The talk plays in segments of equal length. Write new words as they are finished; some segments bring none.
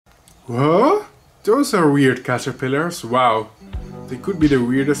Whoa? Those are weird caterpillars. Wow. They could be the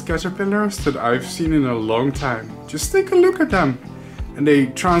weirdest caterpillars that I've seen in a long time. Just take a look at them. And they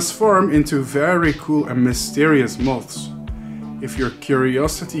transform into very cool and mysterious moths. If your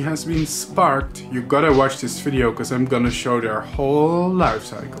curiosity has been sparked, you gotta watch this video because I'm gonna show their whole life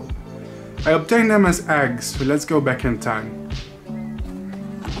cycle. I obtained them as eggs, so let's go back in time.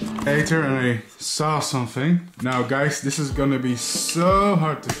 Later, and I saw something. Now guys, this is gonna be so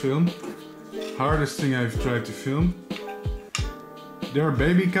hard to film. Hardest thing I've tried to film. They're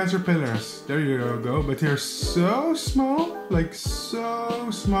baby caterpillars. There you go. But they're so small, like so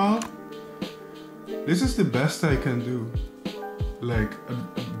small. This is the best I can do. Like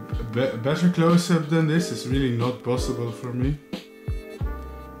a better close-up than this is really not possible for me.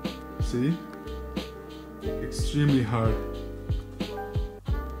 See? Extremely hard.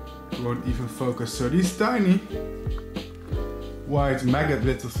 It won't even focus. So these tiny white maggot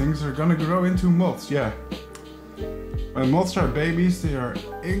little things are gonna grow into moths, yeah. When moths are babies, they are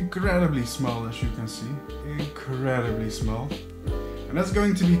incredibly small, as you can see. Incredibly small. And that's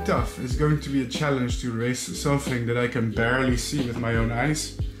going to be tough. It's going to be a challenge to raise something that I can barely see with my own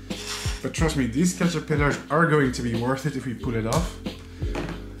eyes. But trust me, these caterpillars are going to be worth it if we pull it off.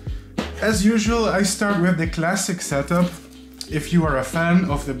 As usual, I start with the classic setup. If you are a fan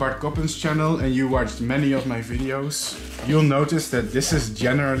of the Bart Coppens channel and you watched many of my videos, you'll notice that this is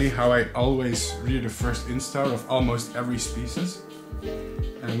generally how I always rear the first instar of almost every species.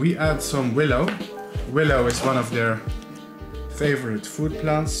 And we add some willow. Willow is one of their favorite food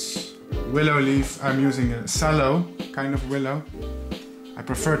plants. Willow leaf, I'm using a sallow kind of willow. I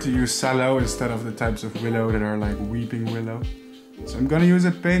prefer to use sallow instead of the types of willow that are like weeping willow. So I'm gonna use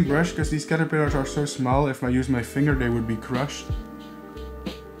a paintbrush because these caterpillars are so small, if I use my finger they would be crushed.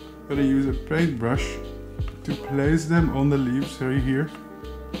 I'm gonna use a paintbrush to place them on the leaves right here.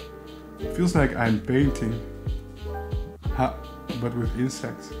 It feels like I'm painting, but with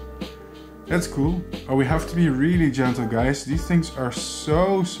insects. That's cool. Oh, we have to be really gentle, guys. These things are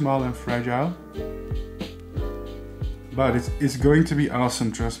so small and fragile. But it's going to be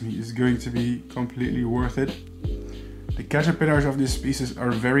awesome, trust me. It's going to be completely worth it. The caterpillars of this species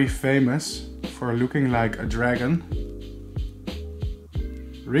are very famous for looking like a dragon.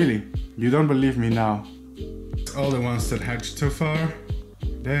 Really? You don't believe me now? All the ones that hatched so far.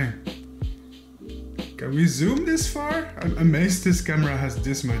 Dang. Can we zoom this far? I'm amazed this camera has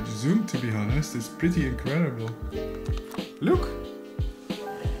this much zoom, to be honest. It's pretty incredible. Look!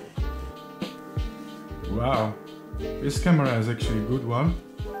 Wow. This camera is actually a good one.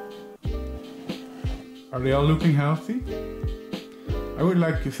 Are they all looking healthy? I would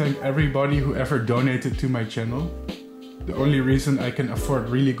like to thank everybody who ever donated to my channel. The only reason I can afford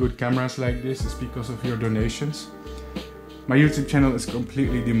really good cameras like this is because of your donations. My YouTube channel is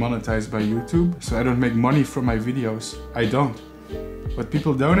completely demonetized by YouTube, so I don't make money from my videos. I don't. What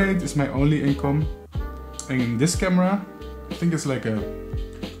people donate is my only income. And this camera, I think it's like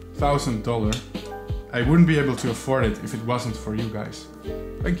 $1,000. I wouldn't be able to afford it if it wasn't for you guys.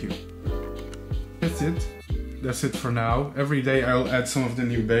 Thank you. That's it. That's it for now. Every day I'll add some of the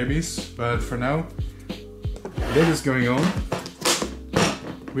new babies, but for now, that is going on.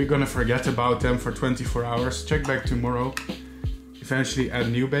 We're gonna forget about them for 24 hours, check back tomorrow, eventually add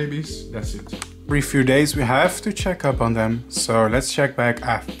new babies, that's it. Every few days we have to check up on them, so let's check back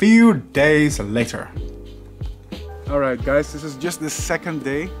a few days later. Alright guys, this is just the second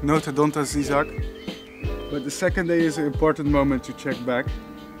day, Notodonta zizac. But the second day is an important moment to check back.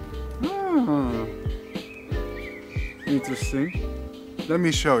 Ah, interesting. Let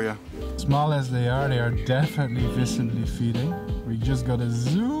me show you. Small as they are definitely visibly feeding. We just gotta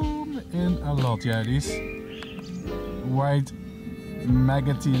zoom in a lot. Yeah, these white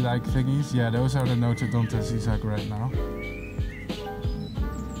maggoty-like thingies. Yeah, those are the Notodonta zizac right now.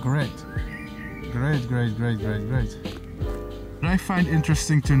 Great. Great, great, great, great, great. What I find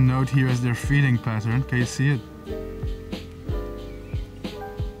interesting to note here is their feeding pattern. Can you see it?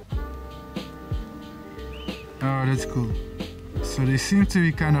 Oh, that's cool. So they seem to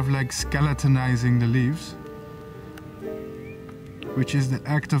be kind of like skeletonizing the leaves, which is the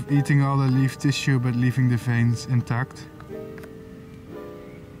act of eating all the leaf tissue but leaving the veins intact.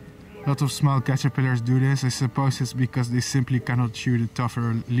 A lot of small caterpillars do this. I suppose it's because they simply cannot chew the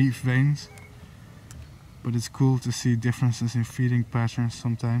tougher leaf veins. But it's cool to see differences in feeding patterns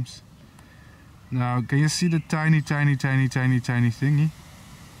sometimes. Now, can you see the tiny, tiny, tiny, tiny, tiny thingy?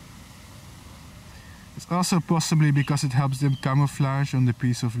 It's also possibly because it helps them camouflage on the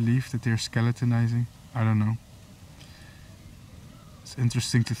piece of leaf that they're skeletonizing. I don't know. It's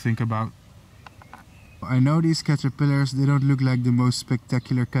interesting to think about. I know these caterpillars, they don't look like the most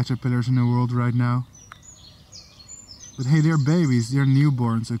spectacular caterpillars in the world right now. But hey, they're babies, they're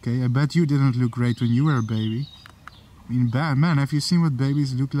newborns, okay? I bet you didn't look great when you were a baby. I mean, man, have you seen what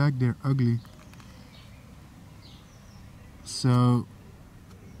babies look like? They're ugly. So,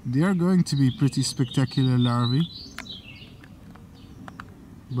 they are going to be pretty spectacular larvae.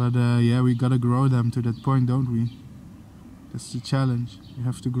 But yeah, we gotta grow them to that point, don't we? That's the challenge. You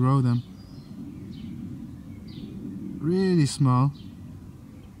have to grow them. Really small.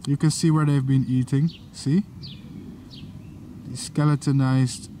 You can see where they've been eating. See? These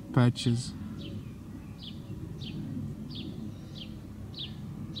skeletonized patches.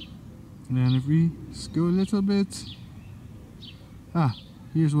 And if we just go a little bit... Ah,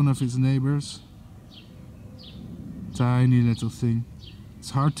 here's one of his neighbors. Tiny little thing.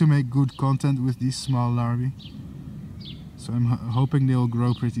 It's hard to make good content with these small larvae. So I'm hoping they'll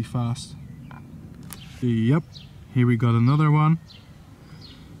grow pretty fast. Yep, here we got another one.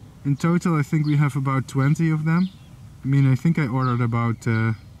 In total I think we have about 20 of them. I mean, I think I ordered about...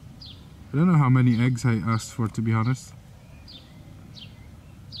 I don't know how many eggs I asked for, to be honest.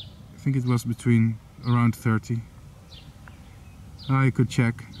 I think it was between around 30. I could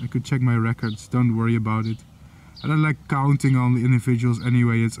check my records, don't worry about it. I don't like counting on the individuals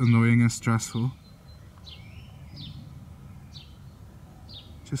anyway, it's annoying and stressful.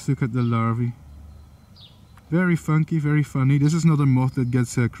 Just look at the larvae. Very funky, very funny. This is not a moth that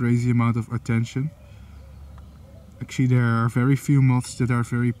gets a crazy amount of attention. Actually, there are very few moths that are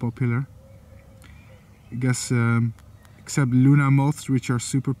very popular. I guess, except Luna moths, which are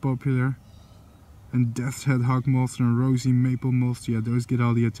super popular. And death's head hawk moths and rosy maple moths, yeah, those get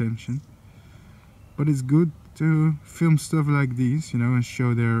all the attention. But it's good to film stuff like these, you know, and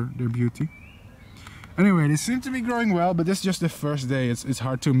show their beauty. Anyway, they seem to be growing well, but this is just the first day. It's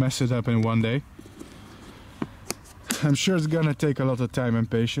hard to mess it up in one day. I'm sure it's gonna take a lot of time and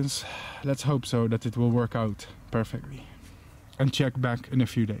patience. Let's hope so, that it will work out perfectly. And check back in a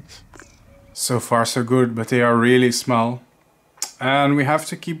few days. So far so good, but they are really small. And we have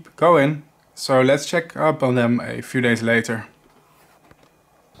to keep going. So let's check up on them a few days later.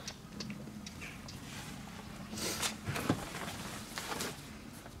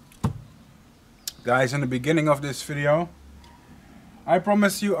 Guys, in the beginning of this video, I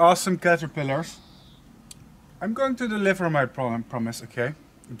promised you awesome caterpillars. I'm going to deliver my promise, okay?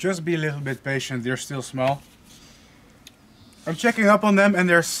 Just be a little bit patient, they're still small. I'm checking up on them and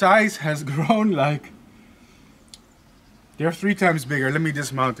their size has grown like... They're 3 times bigger. Let me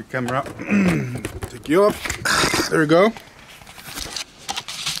dismount the camera. Take you up. There we go.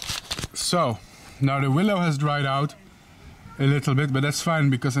 So, now the willow has dried out a little bit, but that's fine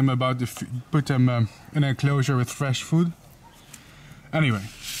because I'm about to put them in an enclosure with fresh food. Anyway,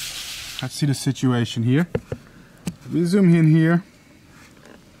 let's see the situation here. We zoom in here.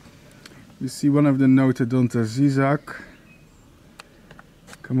 You see one of the Notodonta zizac.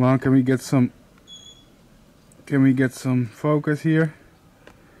 Come on, can we get some focus here?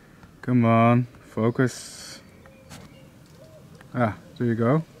 Come on, focus. Ah, there you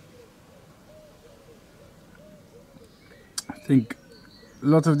go. I think a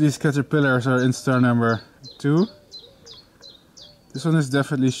lot of these caterpillars are in star number 2. This one is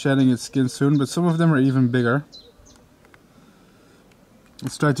definitely shedding its skin soon, but some of them are even bigger.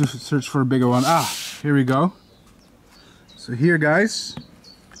 Let's try to search for a bigger one. Ah, here we go. So here, guys,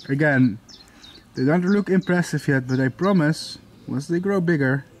 again, they don't look impressive yet, but I promise, once they grow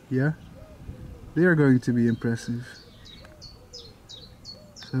bigger, yeah, they are going to be impressive.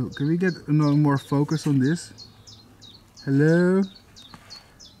 So, can we get no more focus on this? Hello?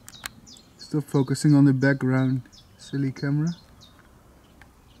 Stop focusing on the background, silly camera.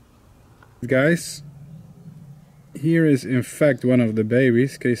 Guys, here is in fact one of the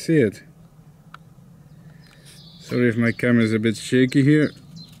babies. Can you see it? Sorry if my camera is a bit shaky here,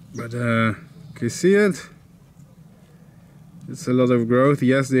 but can you see it? It's a lot of growth.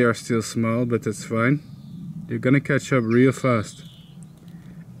 Yes, they are still small, but that's fine. They're gonna catch up real fast.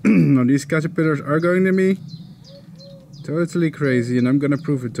 Now these caterpillars are going to be totally crazy, and I'm gonna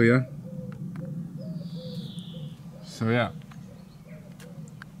prove it to you. So yeah.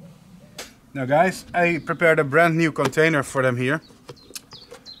 Now guys, I prepared a brand new container for them here.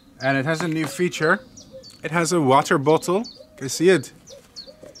 And it has a new feature. It has a water bottle. Can you see it?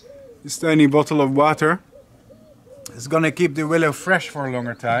 This tiny bottle of water. It's gonna keep the willow fresh for a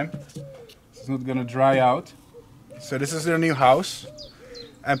longer time. It's not gonna dry out. So this is their new house.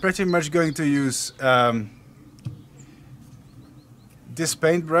 I'm pretty much going to use this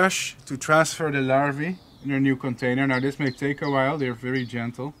paintbrush to transfer the larvae in their new container. Now this may take a while, they're very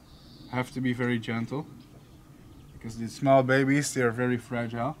gentle. Have to be very gentle. because the small babies, they are very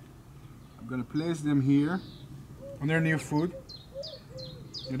fragile. I'm gonna place them here on their new food.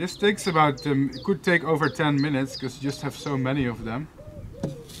 Now, this takes about, it could take over 10 minutes because you just have so many of them.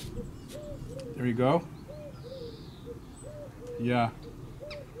 There you go. Yeah,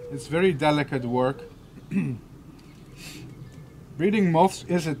 it's very delicate work. Breeding moths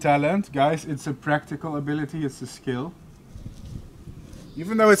is a talent, guys. It's a practical ability, it's a skill.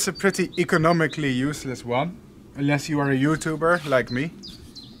 Even though it's a pretty economically useless one, unless you are a YouTuber like me.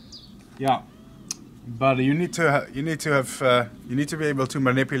 Yeah, but you need to be able to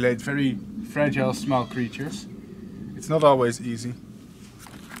manipulate very fragile small creatures. It's not always easy.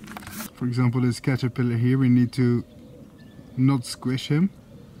 For example, this caterpillar here, we need to not squish him.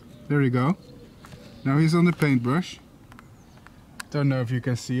 There you go. Now he's on the paintbrush. Don't know if you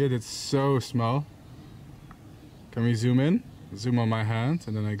can see it, it's so small. Can we zoom in? Zoom on my hand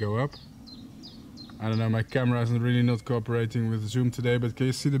and then I go up. I don't know, my camera isn't really not cooperating with zoom today, but can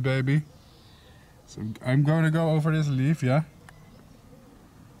you see the baby? So I'm going to go over this leaf, yeah?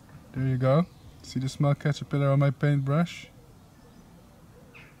 There you go. See the small caterpillar on my paintbrush?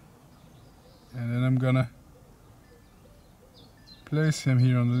 And then I'm gonna place him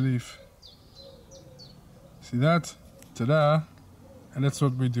here on the leaf. See that? Ta-da! And that's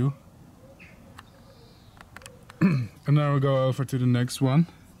what we do. And now we'll go over to the next one.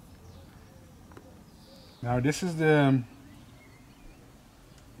 Now this is the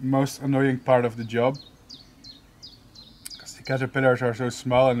most annoying part of the job. Because the caterpillars are so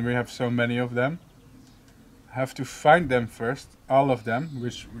small and we have so many of them. I have to find them first, all of them,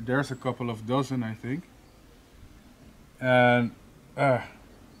 which there's a couple of dozen I think. And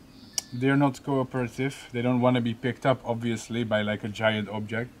they're not cooperative. They don't want to be picked up, obviously, by like a giant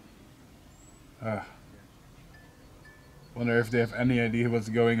object. Wonder if they have any idea what's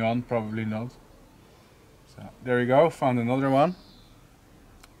going on. Probably not. So there we go. Found another one.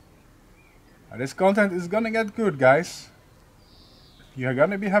 Now, this content is gonna get good, guys. You're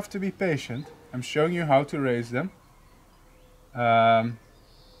gonna have to be patient. I'm showing you how to raise them.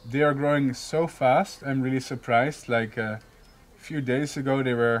 They are growing so fast. I'm really surprised. Like a few days ago,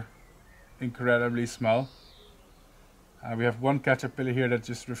 they were incredibly small. We have one caterpillar here that's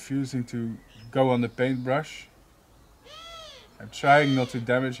just refusing to go on the paintbrush. I'm trying not to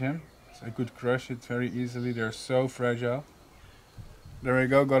damage him, so I could crush it very easily. They're so fragile. There we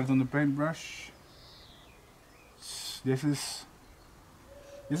go, got it on the paintbrush. This is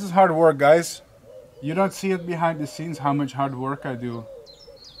hard work, guys. You don't see it behind the scenes how much hard work I do.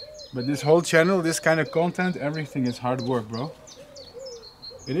 But this whole channel, this kind of content, everything is hard work, bro.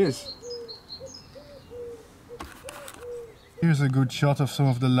 It is. Here's a good shot of some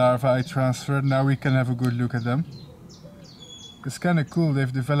of the larvae I transferred. Now we can have a good look at them. It's kind of cool.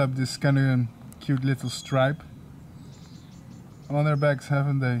 They've developed this kind of cute little stripe on their backs,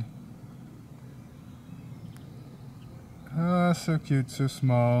 haven't they? Ah, so cute, so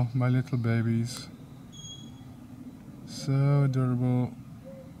small. My little babies. So adorable.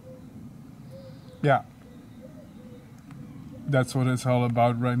 Yeah. That's what it's all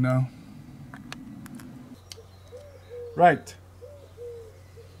about right now. Right.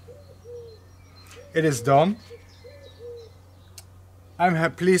 It is done.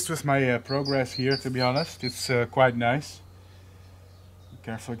 I'm pleased with my progress here, to be honest. It's quite nice.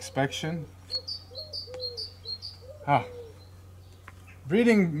 Careful inspection.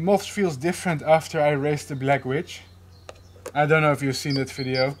 Breeding moths feels different after I raised the black witch. I don't know if you've seen that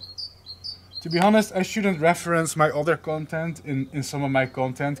video. To be honest, I shouldn't reference my other content in some of my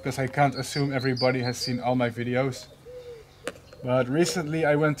content, because I can't assume everybody has seen all my videos. But recently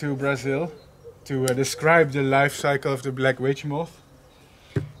I went to Brazil to describe the life cycle of the black witch moth.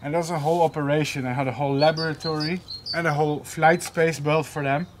 And that was a whole operation. I had a whole laboratory and a whole flight space built for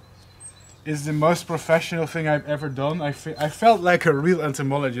them. It's the most professional thing I've ever done. I felt like a real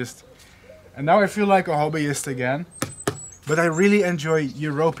entomologist. And now I feel like a hobbyist again. But I really enjoy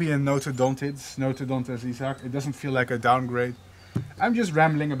European Notodontids, Notodonta zizac. It doesn't feel like a downgrade. I'm just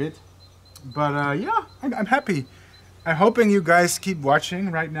rambling a bit. But yeah, I'm happy. I'm hoping you guys keep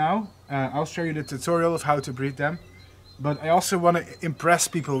watching right now. I'll show you the tutorial of how to breed them. But I also want to impress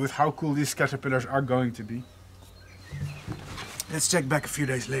people with how cool these caterpillars are going to be. Let's check back a few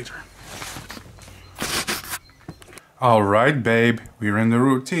days later. Alright babe, we're in the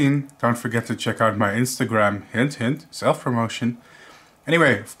routine. Don't forget to check out my Instagram, hint hint, self-promotion.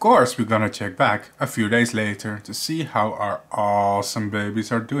 Anyway, of course we're gonna check back a few days later to see how our awesome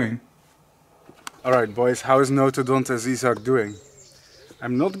babies are doing. Alright boys, how is Notodonta zizac doing?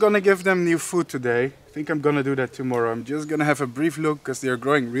 I'm not gonna give them new food today. I think I'm gonna do that tomorrow. I'm just gonna have a brief look because they're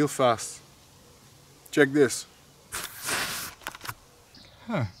growing real fast. Check this.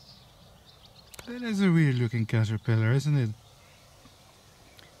 Huh. That is a weird looking caterpillar, isn't it?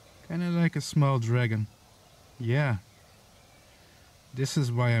 Kinda like a small dragon. Yeah. This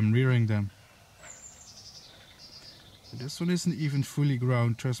is why I'm rearing them. But this one isn't even fully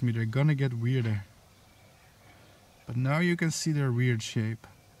grown, trust me, they're gonna get weirder. But now you can see their weird shape,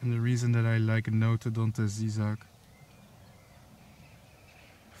 and the reason that I like Notodonta zizac.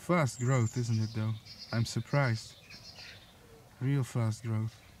 Fast growth, isn't it though? I'm surprised. Real fast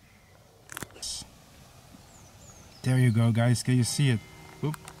growth. There you go, guys, can you see it?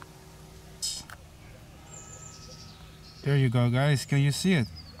 Oop. There you go, guys, can you see it?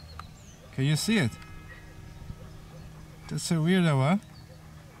 Can you see it? That's so weirdo, huh?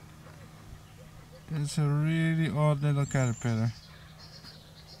 That's a really odd little caterpillar.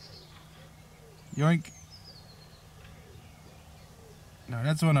 Yoink! Now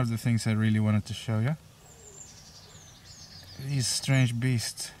that's one of the things I really wanted to show you. These strange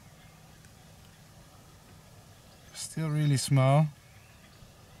beasts. Still really small.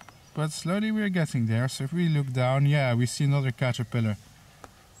 But slowly we're getting there, so if we look down, yeah, we see another caterpillar.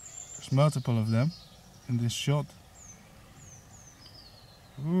 There's multiple of them in this shot.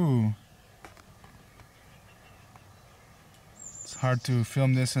 Ooh. It's hard to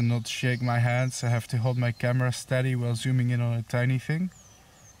film this and not shake my hands. I have to hold my camera steady while zooming in on a tiny thing.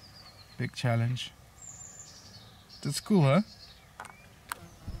 Big challenge. That's cool, huh?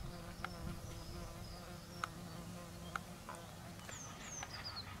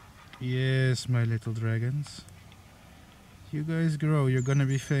 Yes, my little dragons. You guys grow, you're gonna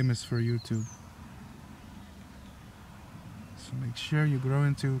be famous for YouTube. So make sure you grow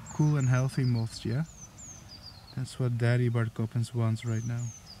into cool and healthy moths, yeah? That's what Daddy Bart Coppens wants right now.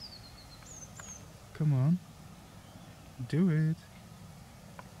 Come on. Do it.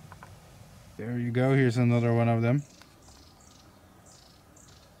 There you go, here's another one of them.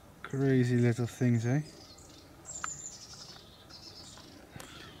 Crazy little things, eh?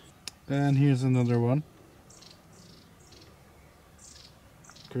 And here's another one.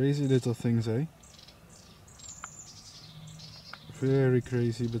 Crazy little things, eh? Very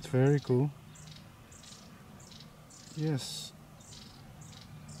crazy, but very cool. Yes.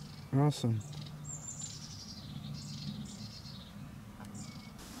 Awesome.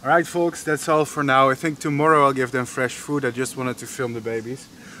 Alright folks, that's all for now. I think tomorrow I'll give them fresh food. I just wanted to film the babies.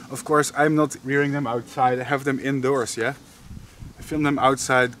 Of course, I'm not rearing them outside. I have them indoors, yeah? I film them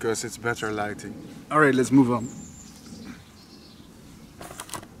outside because it's better lighting. Alright, let's move on.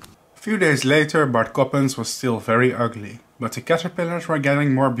 A few days later, Bart Coppens was still very ugly, but the caterpillars were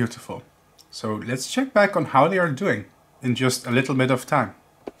getting more beautiful. So let's check back on how they are doing in just a little bit of time.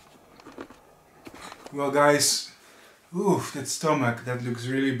 Well guys, oof, that stomach, that looks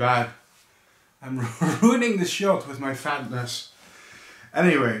really bad. I'm ruining the shot with my fatness.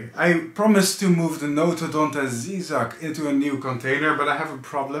 Anyway, I promised to move the Notodonta zizac into a new container, but I have a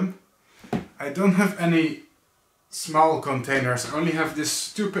problem. I don't have any small containers, I only have this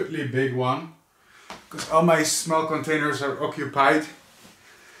stupidly big one. Because all my small containers are occupied.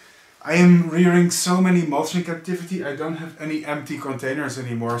 I am rearing so many moths in captivity, I don't have any empty containers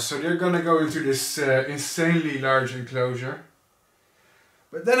anymore. So they're gonna go into this insanely large enclosure.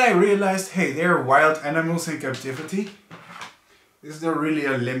 But then I realized, hey, they're wild animals in captivity. Is there really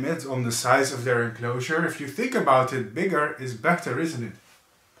a limit on the size of their enclosure? If you think about it, bigger is better, isn't it?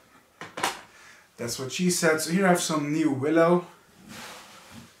 That's what she said. So here I have some new willow.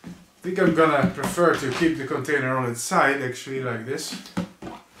 I think I'm gonna prefer to keep the container on its side, actually, like this.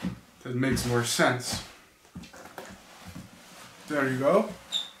 That makes more sense. There you go.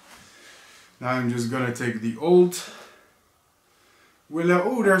 Now I'm just gonna take the old willow.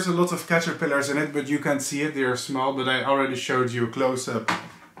 Oh, there's a lot of caterpillars in it, but you can't see it, they are small, but I already showed you a close-up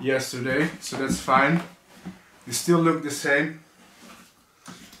yesterday, so that's fine. They still look the same.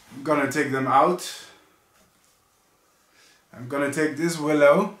 I'm gonna take them out. I'm gonna take this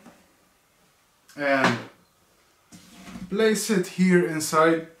willow and place it here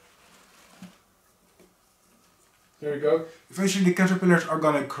inside. There you go. Eventually the caterpillars are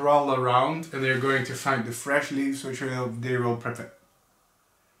gonna crawl around and they're going to find the fresh leaves, which they will prepare.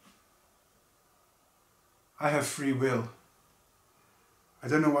 I have free will. I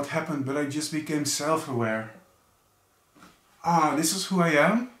don't know what happened, but I just became self-aware. Ah, this is who I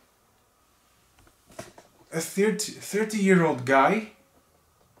am? A 30-year-old guy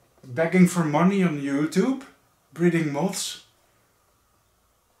begging for money on YouTube, breeding moths.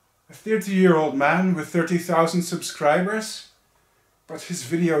 A 30-year-old man with 30,000 subscribers, but his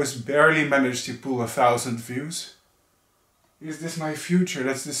videos barely managed to pull 1,000 views. Is this my future?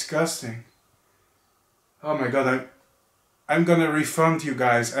 That's disgusting. Oh my god, I'm gonna refund you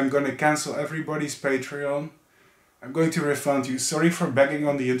guys. I'm gonna cancel everybody's Patreon. I'm going to refund you. Sorry for begging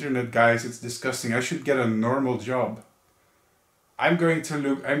on the internet, guys. It's disgusting. I should get a normal job. I'm going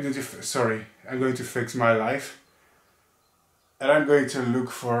to fix my life. And I'm going to look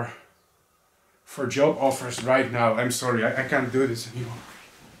for job offers right now. I'm sorry, I can't do this anymore.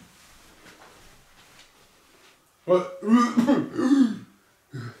 What?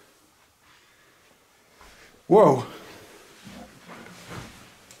 Whoa.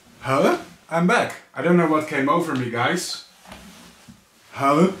 Huh? I'm back. I don't know what came over me, guys.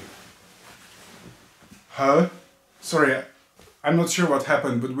 Huh? Sorry, I'm not sure what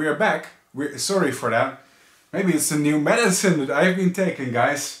happened, but we're back. We're sorry for that. Maybe it's a new medicine that I've been taking,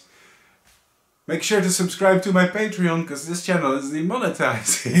 guys. Make sure to subscribe to my Patreon, because this channel is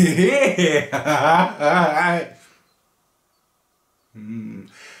demonetized.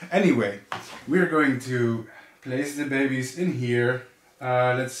 Anyway, we're going to place the babies in here.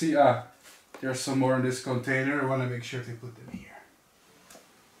 Let's see. There's some more in this container. I want to make sure to put them here.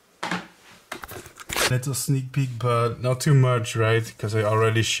 Little sneak peek, but not too much, right? Because I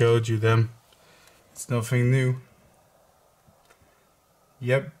already showed you them. It's nothing new.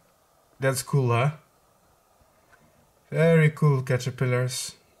 Yep, that's cool, huh? Very cool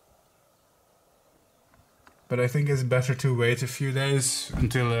caterpillars. But I think it's better to wait a few days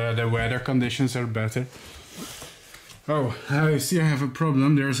until the weather conditions are better. Oh, you see I have a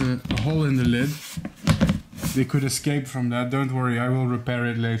problem. There's a hole in the lid. They could escape from that. Don't worry, I will repair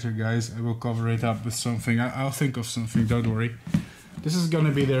it later, guys. I will cover it up with something. I'll think of something, don't worry. This is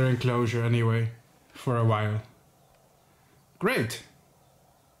gonna be their enclosure anyway, for a while. Great!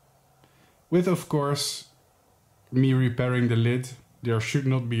 With, of course, me repairing the lid. There should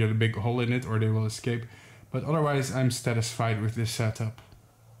not be a big hole in it or they will escape. But otherwise, I'm satisfied with this setup.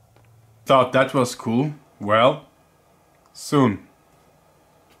 Thought that was cool. Well, soon.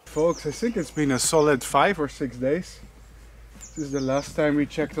 Folks, I think it's been a solid 5 or 6 days. This is the last time we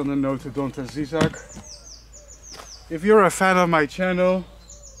checked on the Notodonta zizac. If you're a fan of my channel,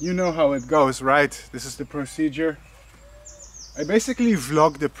 you know how it goes, right? This is the procedure. I basically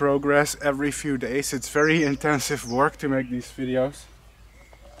vlog the progress every few days. It's very intensive work to make these videos,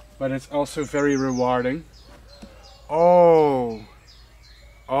 but it's also very rewarding. Oh,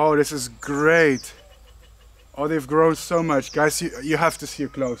 this is great. Oh, they've grown so much. Guys, you have to see a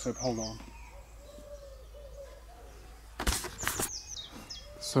close-up. Hold on.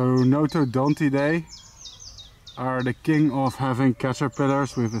 So, Notodontidae are the king of having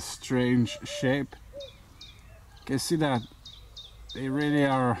caterpillars with a strange shape. Can you see that? They really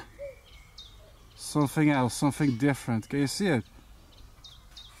are something else, something different. Can you see it?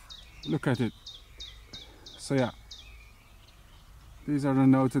 Look at it. So yeah. These are the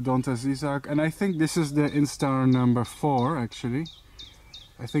Notodonta zizac, and I think this is the instar number 4 actually.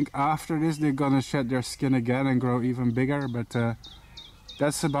 I think after this they're gonna shed their skin again and grow even bigger, but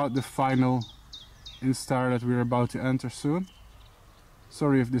that's about the final instar that we're about to enter soon.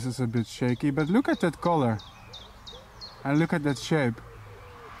 Sorry if this is a bit shaky, but look at that color and look at that shape.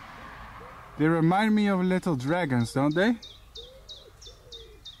 They remind me of little dragons, don't they?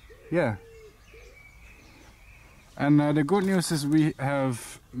 Yeah. And the good news is we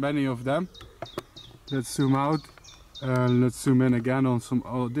have many of them. Let's zoom out. Let's zoom in again on some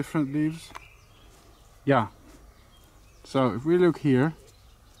all different leaves. Yeah. So if we look here.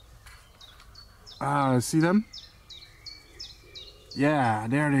 See them? Yeah,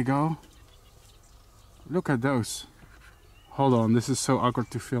 there they go. Look at those. Hold on, this is so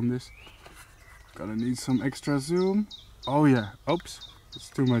awkward to film this. Gonna need some extra zoom. Oh yeah, oops, it's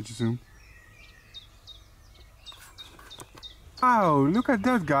too much zoom. Wow, look at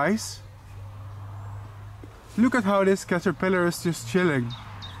that, guys. Look at how this caterpillar is just chilling.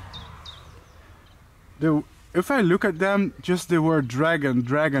 If I look at them, just the word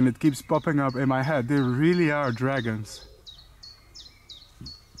dragon, it keeps popping up in my head. They really are dragons.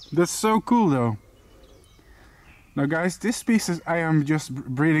 That's so cool though. Now guys, this species I am just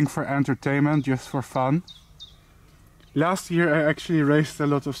breeding for entertainment, just for fun. Last year I actually raised a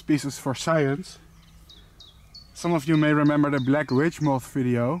lot of species for science. Some of you may remember the black witch moth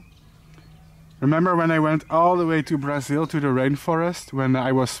video. Remember when I went all the way to Brazil to the rainforest when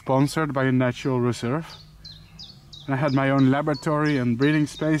I was sponsored by a natural reserve? And I had my own laboratory and breeding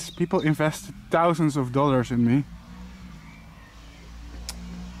space. People invested thousands of dollars in me.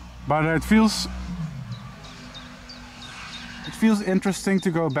 But it feels interesting to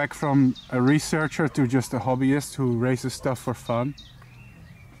go back from a researcher to just a hobbyist who raises stuff for fun.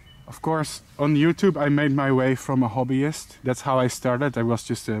 Of course, on YouTube I made my way from a hobbyist. That's how I started. I was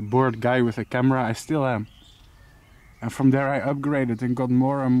just a bored guy with a camera. I still am. And from there I upgraded and got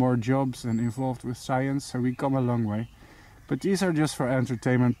more and more jobs and involved with science, so we come a long way. But these are just for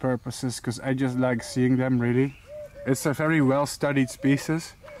entertainment purposes, because I just like seeing them, really. It's a very well studied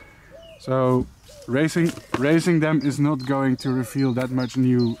species, so raising them is not going to reveal that much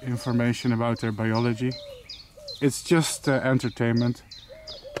new information about their biology. It's just entertainment.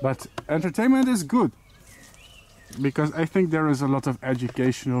 But entertainment is good, because I think there is a lot of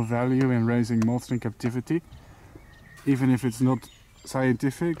educational value in raising moths in captivity, even if it's not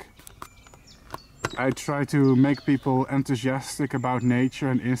scientific. I try to make people enthusiastic about nature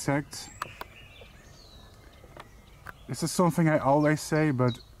and insects. This is something I always say,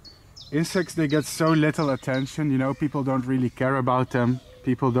 but insects, they get so little attention, you know, people don't really care about them.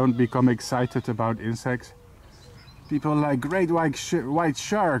 People don't become excited about insects. People like great white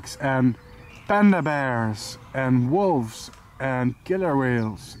sharks and panda bears and wolves and killer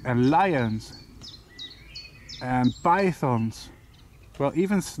whales and lions and pythons. Well,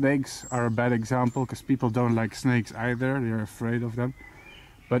 even snakes are a bad example, because people don't like snakes either, they're afraid of them.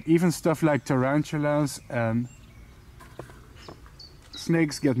 But even stuff like tarantulas and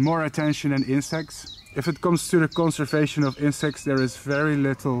snakes get more attention than insects. If it comes to the conservation of insects, there is very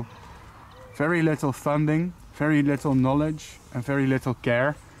little funding, very little knowledge, and very little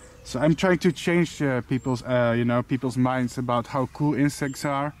care. So I'm trying to change people's minds about how cool insects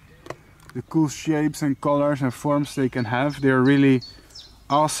are, the cool shapes and colors and forms they can have. They're really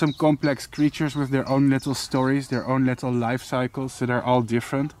awesome, complex creatures with their own little stories, their own little life cycles, so they're all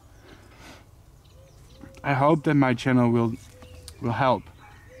different. I hope that my channel will help.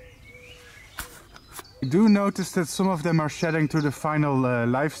 I do notice that some of them are shedding to the final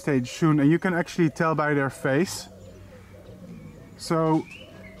life stage soon, and you can actually tell by their face. So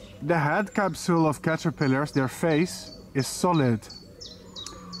the head capsule of caterpillars, their face is solid,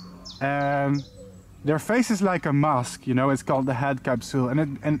 and their face is like a mask, you know, it's called the head capsule.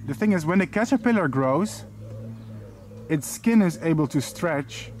 And the thing is, when the caterpillar grows, its skin is able to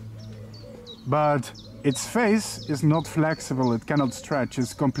stretch, but its face is not flexible, it cannot stretch,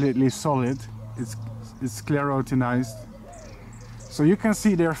 it's completely solid, it's sclerotinized. So you can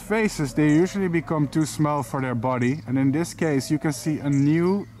see their faces, they usually become too small for their body, and in this case you can see a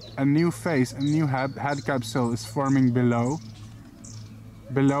new face, a new head capsule is forming below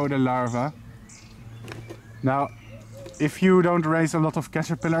the larva. Now, if you don't raise a lot of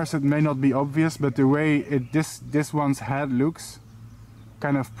caterpillars, it may not be obvious, but the way this one's head looks,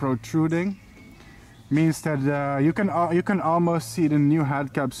 kind of protruding, means that you can almost see the new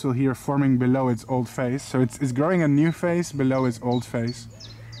head capsule here forming below its old face. So it's growing a new face below its old face,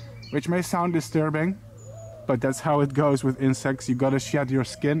 which may sound disturbing, but that's how it goes with insects. You gotta shed your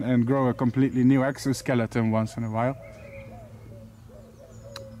skin and grow a completely new exoskeleton once in a while.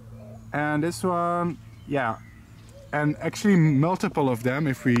 And this one, yeah, and actually multiple of them.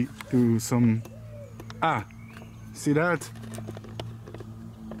 If we do some, see that?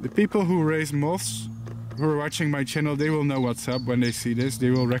 The people who raise moths, who are watching my channel, they will know what's up when they see this.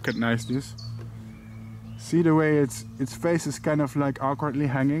 They will recognize this. See the way its face is kind of like awkwardly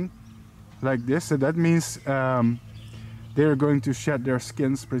hanging like this. So that means they're going to shed their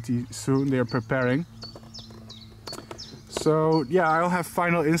skins pretty soon. They're preparing. So yeah, I'll have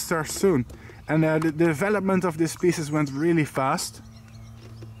final instars soon. And the development of this species went really fast.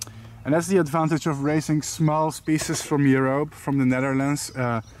 And that's the advantage of raising small species from Europe, from the Netherlands.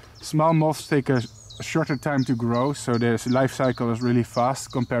 Small moths take a shorter time to grow, so their life cycle is really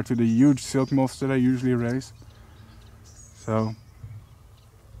fast compared to the huge silk moths that I usually raise. So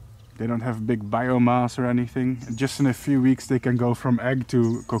they don't have big biomass or anything. Just in a few weeks they can go from egg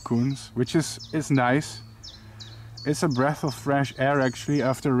to cocoons, which is nice. It's a breath of fresh air actually,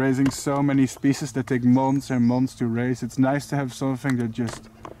 after raising so many species that take months and months to raise. It's nice to have something that just,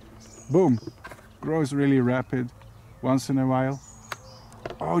 boom, grows really rapid once in a while.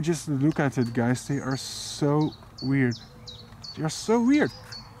 Oh, just look at it, guys. They are so weird. They are so weird.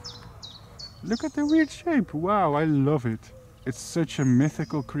 Look at the weird shape. Wow, I love it. It's such a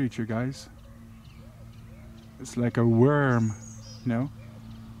mythical creature, guys. It's like a worm, you know?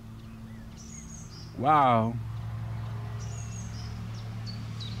 Wow.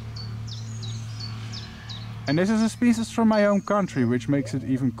 And this is a species from my own country, which makes it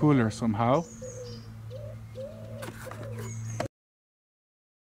even cooler somehow.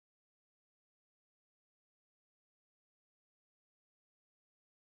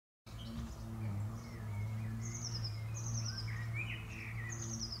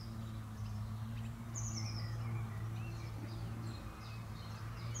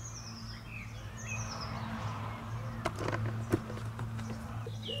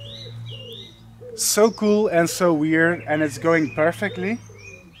 So cool and so weird, and it's going perfectly.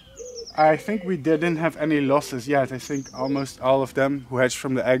 I think we didn't have any losses yet. I think almost all of them who hatched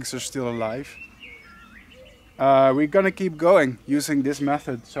from the eggs are still alive. We're gonna keep going using this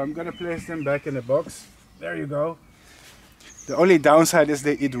method. So I'm gonna place them back in the box. There you go. The only downside is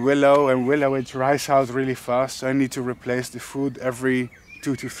they eat willow, and willow it dries out really fast. So I need to replace the food every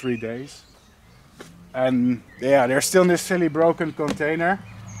 2 to 3 days. And yeah, they're still in this silly broken container.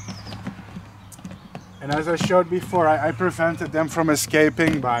 And as I showed before, I prevented them from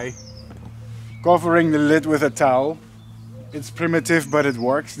escaping by covering the lid with a towel. It's primitive, but it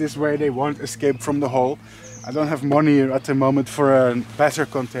works. This way they won't escape from the hole. I don't have money at the moment for a better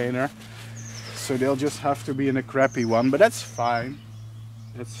container, so they'll just have to be in a crappy one, but that's fine.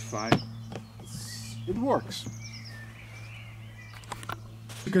 That's fine. It works.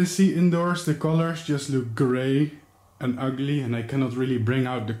 You can see indoors the colors just look gray and ugly, and I cannot really bring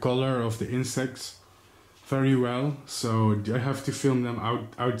out the color of the insects very well, so I have to film them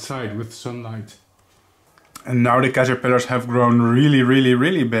outside with sunlight. And now the caterpillars have grown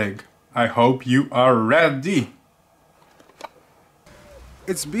really big. I hope you are ready.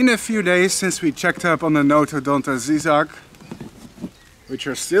 It's been a few days since we checked up on the Notodonta zizac, which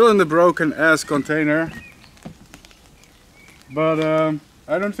are still in the broken ass container. But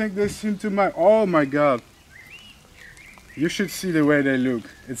I don't think they seem to mind. Oh my god. You should see the way they look.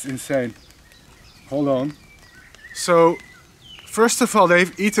 It's insane. Hold on. So, first of all,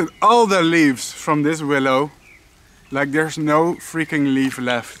 they've eaten all the leaves from this willow. Like there's no freaking leaf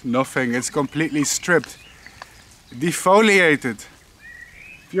left. Nothing. It's completely stripped. Defoliated.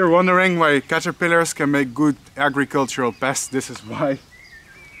 If you're wondering why caterpillars can make good agricultural pests, this is why.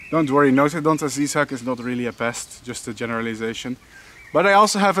 Don't worry, Notodonta zizac is not really a pest, just a generalization. But I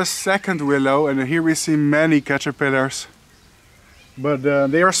also have a second willow, and here we see many caterpillars. But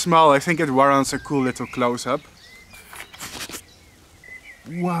they are small. I think it warrants a cool little close-up.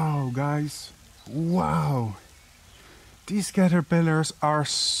 Wow, guys. Wow. These caterpillars are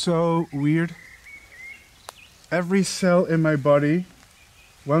so weird. Every cell in my body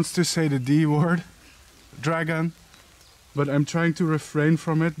wants to say the D word, dragon, but I'm trying to refrain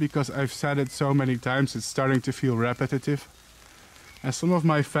from it because I've said it so many times it's starting to feel repetitive. And some of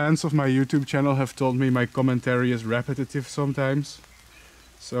my fans of my YouTube channel have told me my commentary is repetitive sometimes.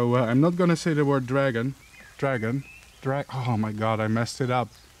 So I'm not gonna say the word dragon. Oh my god, I messed it up.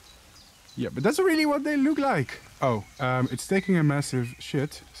 Yeah, but that's really what they look like. Oh, it's taking a massive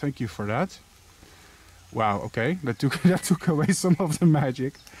shit. Thank you for that. Wow, okay, that took away some of the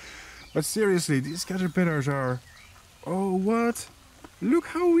magic. But seriously, these caterpillars are... Oh, what? Look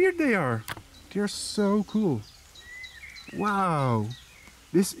how weird they are. They're so cool. Wow.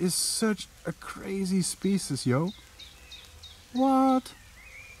 This is such a crazy species, yo. What?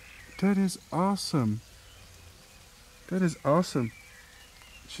 That is awesome. That is awesome.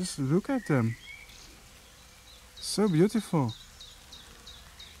 Just look at them. So beautiful.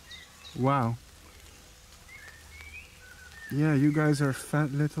 Wow. Yeah, you guys are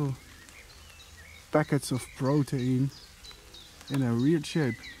fat little packets of protein in a weird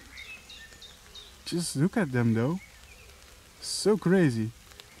shape. Just look at them though. So crazy.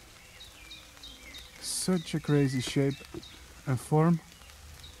 Such a crazy shape and form.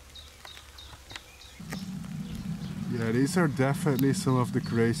 Yeah, these are definitely some of the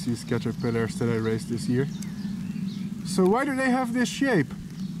craziest caterpillars that I raised this year. So why do they have this shape?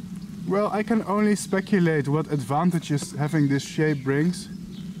 Well, I can only speculate what advantages having this shape brings.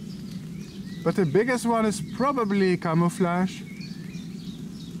 But the biggest one is probably camouflage.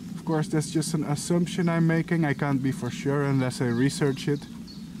 Of course, that's just an assumption I'm making. I can't be for sure unless I research it.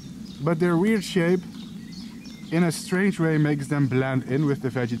 But their weird shape, in a strange way, makes them blend in with the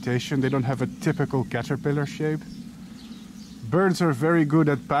vegetation. They don't have a typical caterpillar shape. Birds are very good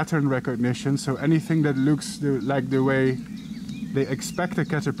at pattern recognition, so anything that looks like the way they expect a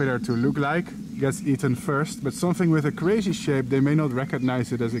caterpillar to look like gets eaten first, but something with a crazy shape, they may not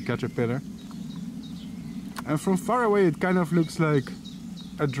recognize it as a caterpillar. And from far away it kind of looks like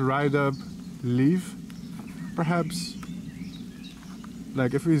a dried up leaf, perhaps.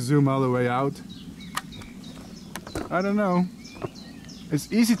 Like if we zoom all the way out. I don't know.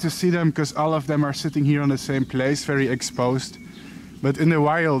 It's easy to see them because all of them are sitting here on the same place, very exposed. But in the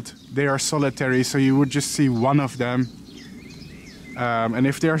wild, they are solitary, so you would just see one of them. And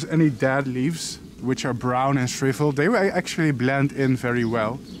if there's any dead leaves, which are brown and shriveled, they will actually blend in very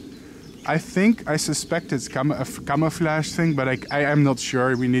well. I suspect it's a camouflage thing, but I am not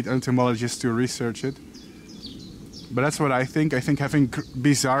sure. We need entomologists to research it. But that's what I think. I think having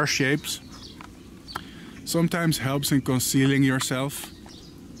bizarre shapes sometimes helps in concealing yourself.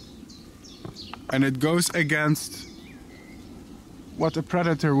 And it goes against what a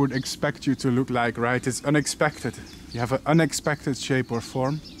predator would expect you to look like, right? It's unexpected. You have an unexpected shape or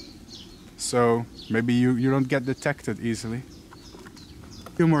form. So maybe you don't get detected easily. A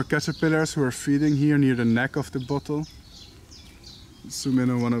few more caterpillars who are feeding here near the neck of the bottle. Zoom in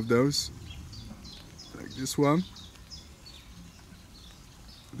on one of those. Like this one.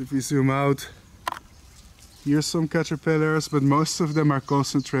 But if we zoom out, here's some caterpillars, but most of them are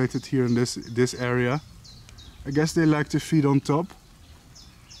concentrated here in this area. I guess they like to feed on top.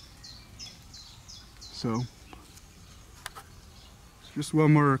 So, just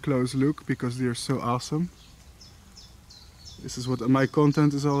one more close look because they're so awesome. This is what my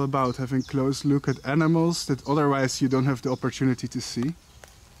content is all about, having close look at animals that otherwise you don't have the opportunity to see.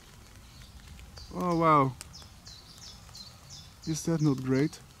 Oh wow. Is that not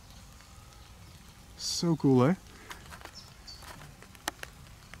great? So cool, eh?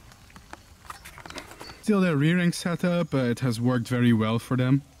 Still their rearing setup, it has worked very well for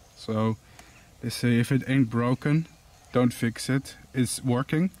them. So they say if it ain't broken, don't fix it. It's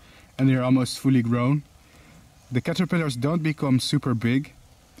working and they're almost fully grown. The caterpillars don't become super big.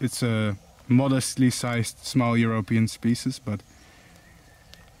 It's a modestly sized small European species, but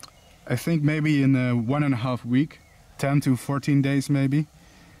I think maybe in 1.5 weeks, 10 to 14 days maybe,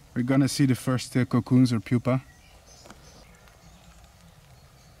 we're gonna see the first cocoons or pupa.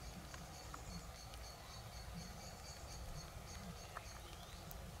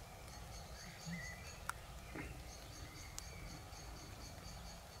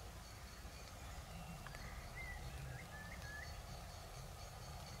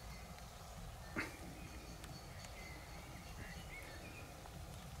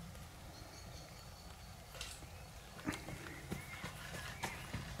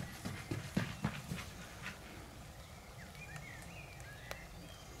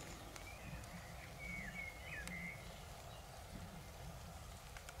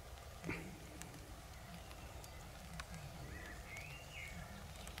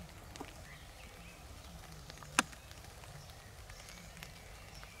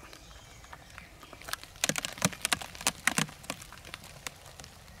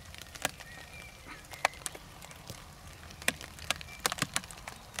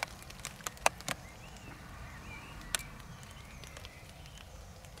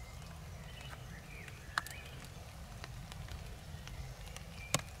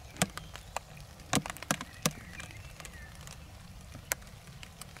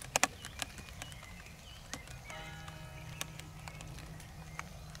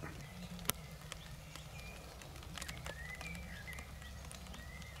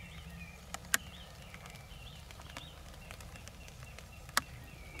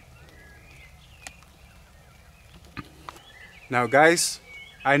 Now guys,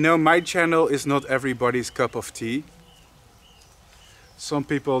 I know my channel is not everybody's cup of tea. Some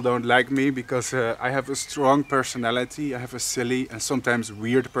people don't like me because I have a strong personality. I have a silly and sometimes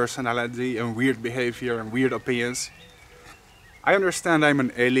weird personality and weird behavior and weird opinions. I understand I'm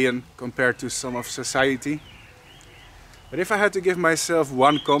an alien compared to some of society. But if I had to give myself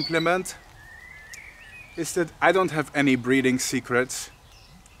one compliment, it's that I don't have any breeding secrets.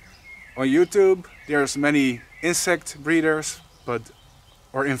 On YouTube, there's many insect breeders,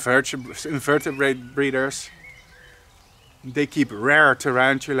 or invertebrate breeders. They keep rare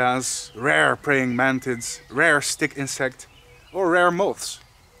tarantulas, rare praying mantids, rare stick insect, or rare moths.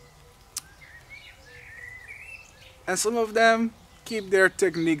 And some of them keep their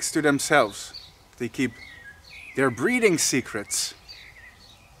techniques to themselves. They keep their breeding secrets.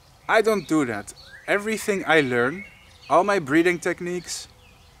 I don't do that. Everything I learn, all my breeding techniques,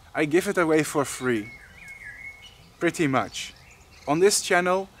 I give it away for free. Pretty much. On this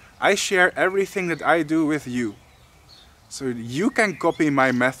channel, I share everything that I do with you. So you can copy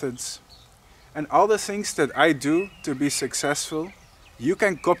my methods. And all the things that I do to be successful, you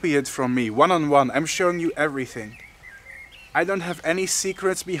can copy it from me, one-on-one. I'm showing you everything. I don't have any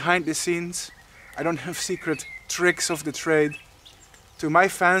secrets behind the scenes. I don't have secret tricks of the trade. To my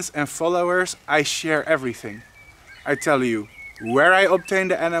fans and followers, I share everything. I tell you where I obtain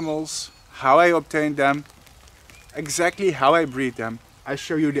the animals, how I obtain them, exactly how I breed them. I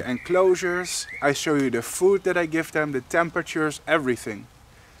show you the enclosures, I show you the food that I give them, the temperatures, everything.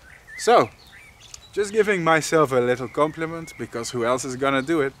 So, just giving myself a little compliment, because who else is gonna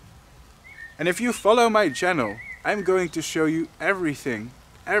do it? And if you follow my channel, I'm going to show you everything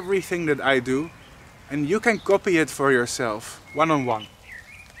that I do, and you can copy it for yourself, one-on-one.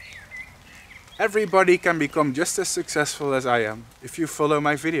 Everybody can become just as successful as I am, if you follow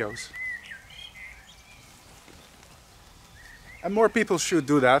my videos. And more people should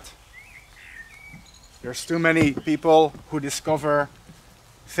do that. There's too many people who discover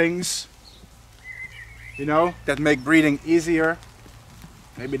things, you know, that make breeding easier.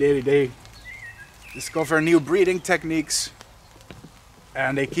 Maybe they discover new breeding techniques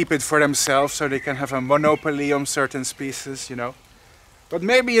and they keep it for themselves so they can have a monopoly on certain species, you know. But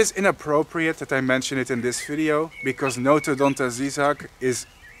maybe it's inappropriate that I mention it in this video, because Notodonta zizac is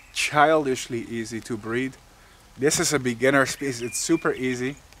childishly easy to breed. This is a beginner species, it's super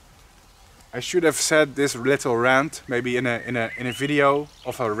easy. I should have said this little rant maybe in a video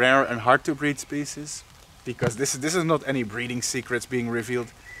of a rare and hard to breed species, because this is not any breeding secrets being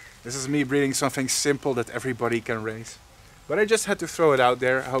revealed. This is me breeding something simple that everybody can raise. But I just had to throw it out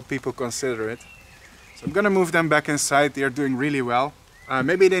there. I hope people consider it. So I'm gonna move them back inside. They're doing really well.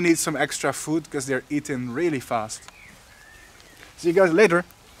 Maybe they need some extra food because they're eating really fast. See you guys later.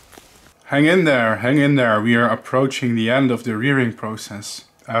 Hang in there, hang in there. We are approaching the end of the rearing process.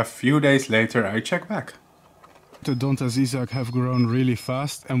 A few days later I check back. Notodonta zizac have grown really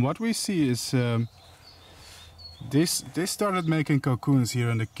fast, and what we see is they started making cocoons here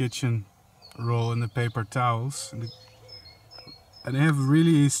in the kitchen roll in the paper towels. And they have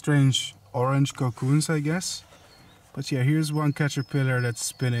really strange orange cocoons, I guess. But yeah, here's one caterpillar that's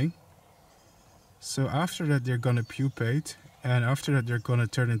spinning. So after that they're gonna pupate, and after that they're gonna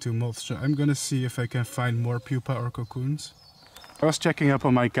turn into moths. So I'm gonna see if I can find more pupa or cocoons. I was checking up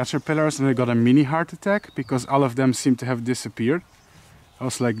on my caterpillars and I got a mini heart attack because all of them seem to have disappeared. I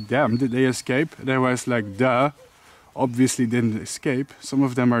was like, damn, did they escape? And I was like, duh, obviously didn't escape. Some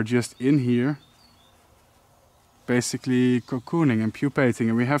of them are just in here, basically cocooning and pupating,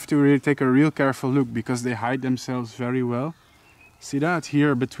 and we have to really take a real careful look because they hide themselves very well. See that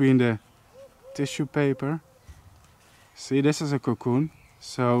here between the tissue paper? See, this is a cocoon.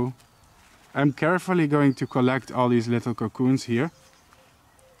 So I'm carefully going to collect all these little cocoons here.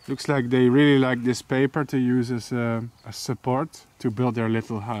 Looks like they really like this paper to use as a support to build their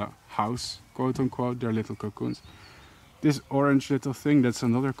little house, quote unquote, their little cocoons. This orange little thing, that's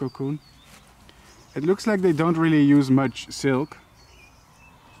another cocoon. It looks like they don't really use much silk.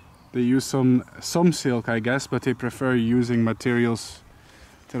 They use some silk, I guess, but they prefer using materials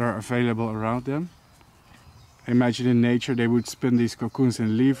that are available around them. I imagine in nature they would spin these cocoons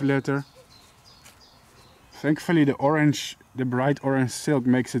in leaf litter. Thankfully the bright orange silk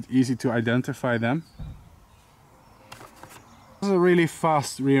makes it easy to identify them. This is a really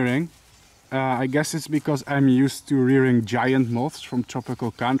fast rearing. I guess it's because I'm used to rearing giant moths from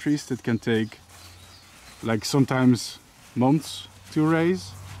tropical countries that can take like sometimes months to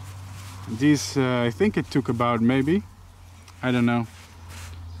raise. These I think it took about maybe, I don't know,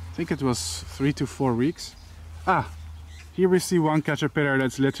 I think it was 3 to 4 weeks. Here we see one caterpillar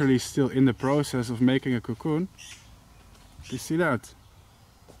that's literally still in the process of making a cocoon. You see that?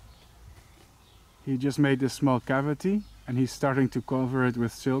 He just made this small cavity and he's starting to cover it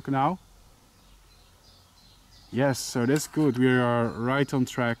with silk now. Yes, so that's good, we are right on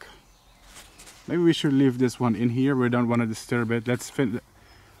track. Maybe we should leave this one in here, we don't want to disturb it.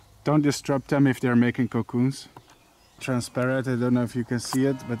 Don't disrupt them if they're making cocoons. Transparent, I don't know if you can see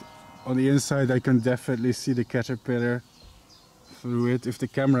it, but on the inside I can definitely see the caterpillar through it. If the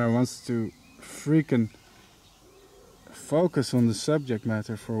camera wants to freaking focus on the subject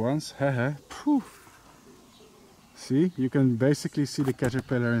matter for once. Haha. See, you can basically see the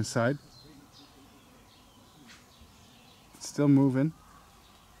caterpillar inside. It's still moving.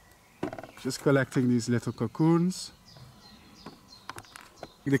 Just collecting these little cocoons.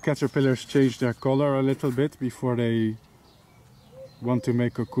 The caterpillars change their color a little bit before they want to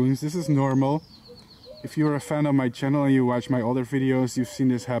make cocoons. This is normal. If you're a fan of my channel and you watch my other videos, you've seen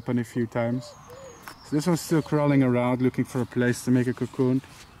this happen a few times. So this one's still crawling around looking for a place to make a cocoon.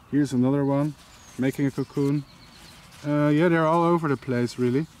 Here's another one making a cocoon. Yeah, they're all over the place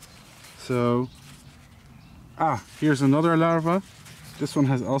really. So, here's another larva. This one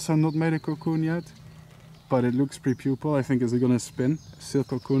has also not made a cocoon yet, but it looks pre-pupal. I think it's gonna spin a silk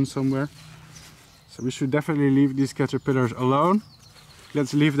cocoon somewhere. So we should definitely leave these caterpillars alone.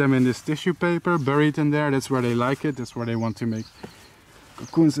 Let's leave them in this tissue paper, buried in there. That's where they like it. That's where they want to make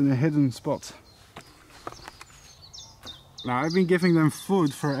cocoons in a hidden spot. Now I've been giving them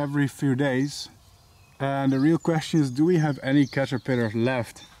food for every few days. And the real question is, do we have any caterpillars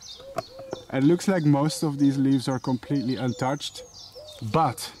left? It looks like most of these leaves are completely untouched.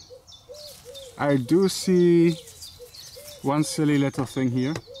 But I do see one silly little thing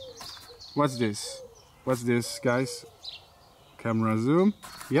here. What's this? What's this, guys? Camera zoom.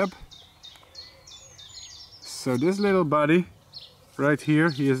 Yep. So this little buddy right here,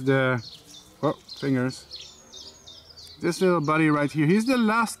 he is the... oh, fingers. This little buddy right here, he's the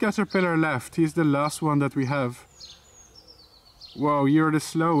last caterpillar left. He's the last one that we have. Whoa, you're the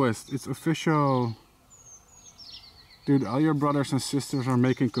slowest. It's official. Dude, all your brothers and sisters are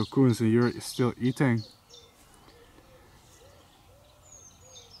making cocoons and you're still eating.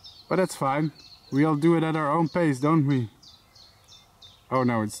 But that's fine. We all do it at our own pace, don't we? Oh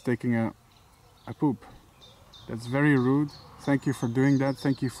no, it's taking a poop. That's very rude. Thank you for doing that.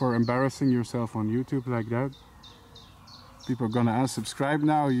 Thank you for embarrassing yourself on YouTube like that. People are gonna unsubscribe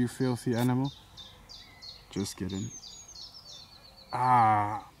now, you filthy animal. Just kidding.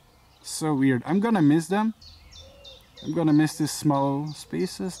 Ah, so weird. I'm gonna miss them. I'm gonna miss this small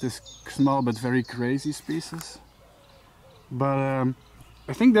species, this small but very crazy species. But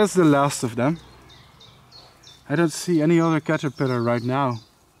I think that's the last of them. I don't see any other caterpillar right now.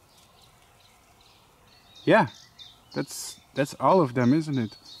 Yeah, that's all of them, isn't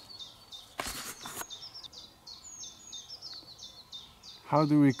it? How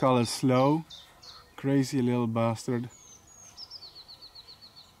do we call a slow, crazy little bastard?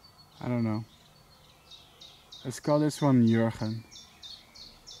 I don't know. Let's call this one Jurgen.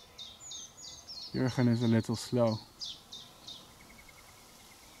 Jurgen is a little slow.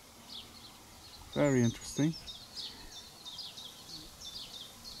 Very interesting.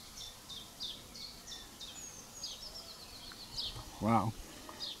 Wow.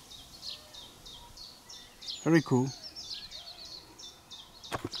 Very cool.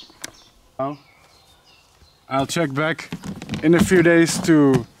 Now, I'll check back in a few days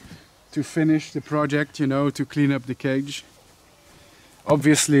to finish the project, you know, to clean up the cage.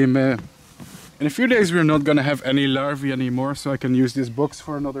 Obviously, in a few days we're not gonna have any larvae anymore, so I can use this box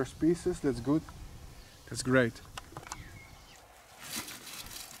for another species. That's good. That's great.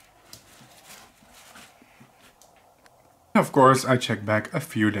 Of course, I check back a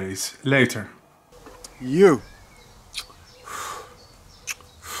few days later. You.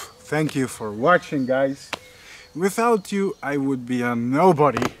 Thank you for watching, guys. Without you, I would be a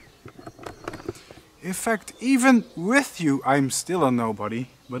nobody. In fact, even with you, I'm still a nobody,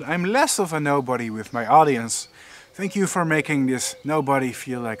 but I'm less of a nobody with my audience. Thank you for making this nobody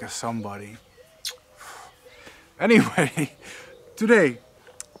feel like a somebody. Anyway, today,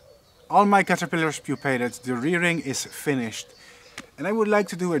 all my caterpillars pupated, the rearing is finished. And I would like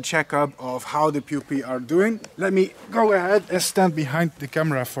to do a checkup of how the pupae are doing. Let me go ahead and stand behind the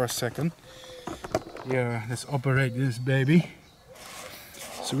camera for a second. Yeah, let's operate this baby.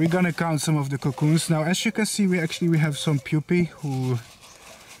 So we're gonna count some of the cocoons. Now, as you can see, we have some pupae who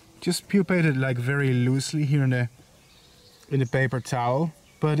just pupated like very loosely here in the paper towel.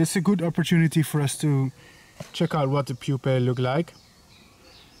 But it's a good opportunity for us to check out what the pupae look like.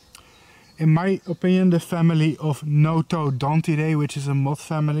 In my opinion, the family of Notodontidae, which is a moth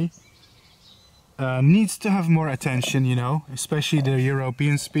family, needs to have more attention, you know, especially the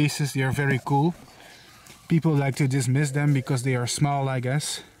European species. They are very cool. People like to dismiss them because they are small, I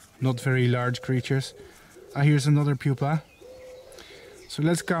guess, not very large creatures. Here's another pupa. So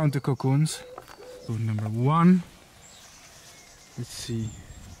let's count the cocoons. Cocoon number 1. Let's see.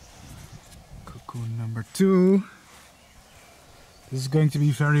 Cocoon number 2. This is going to be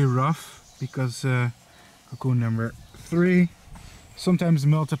very rough because cocoon number 3. Sometimes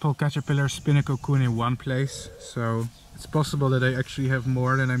multiple caterpillars spin a cocoon in one place, so it's possible that I actually have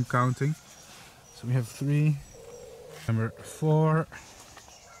more than I'm counting. So we have 3, number 4,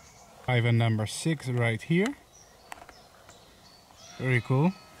 5 and number 6 right here. Very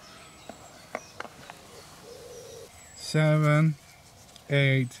cool. 7,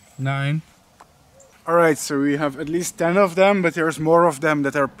 8, 9. Alright, so we have at least 10 of them, but there's more of them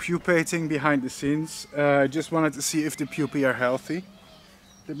that are pupating behind the scenes. I just wanted to see if the pupae are healthy.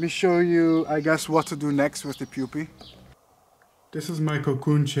 Let me show you, I guess, what to do next with the pupae. This is my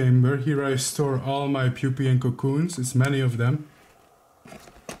cocoon chamber. Here I store all my pupae and cocoons. It's many of them.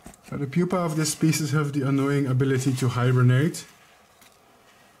 Now, the pupa of this species have the annoying ability to hibernate.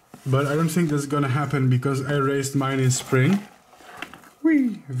 But I don't think that's gonna happen because I raised mine in spring.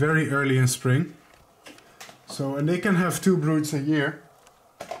 Whee! Very early in spring. So, and they can have 2 broods a year.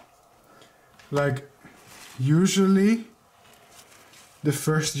 Like, usually the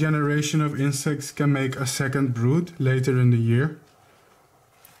first generation of insects can make a second brood later in the year.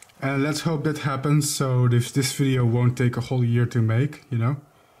 And let's hope that happens, so this video won't take a whole year to make, you know.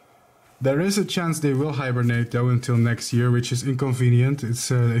 There is a chance they will hibernate though until next year, which is inconvenient.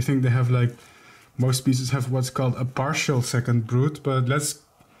 It's I think they have like, most species have what's called a partial second brood, but let's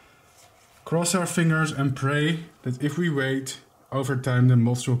cross our fingers and pray that if we wait, over time the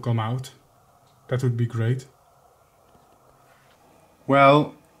moths will come out. That would be great.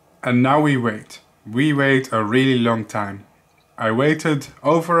 Well, and now we wait. We wait a really long time. I waited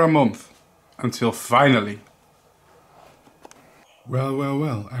over a month until finally.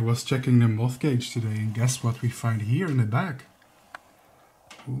 Well, I was checking the moth cage today and guess what we find here in the bag?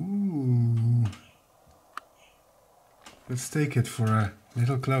 Ooh. Let's take it for a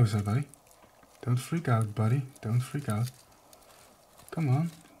little closer, buddy. Don't freak out, buddy. Don't freak out. Come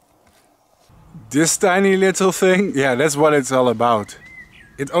on. This tiny little thing, yeah, that's what it's all about.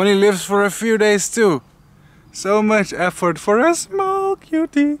 It only lives for a few days too. So much effort for a small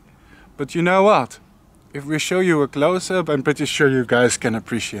cutie. But you know what? If we show you a close-up, I'm pretty sure you guys can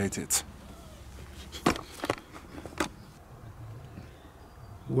appreciate it.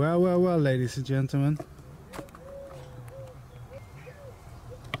 Well, ladies and gentlemen.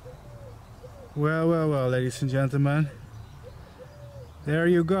 Well, ladies and gentlemen. There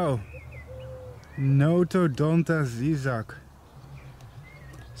you go. Notodonta zizac.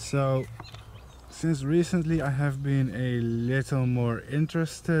 So, since recently I have been a little more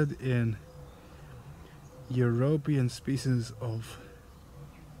interested in European species of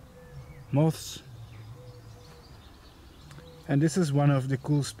moths. And this is one of the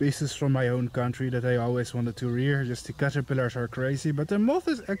cool species from my own country that I always wanted to rear. Just the caterpillars are crazy, but the moth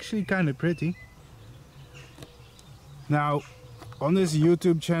is actually kind of pretty. Now, on this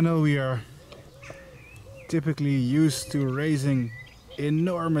YouTube channel we are typically used to raising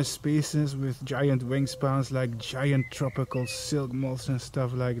enormous species with giant wingspans like giant tropical silk moths and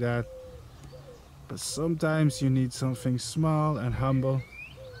stuff like that. But sometimes you need something small and humble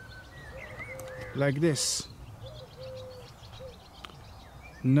like this.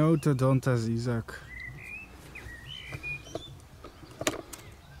 Notodonta zizac.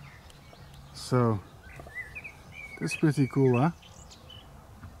 So, that's pretty cool, huh?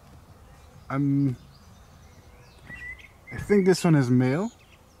 I think this one is male.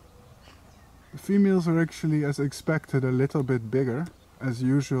 The females are actually, as expected, a little bit bigger, as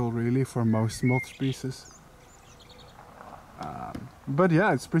usual really for most moth species. But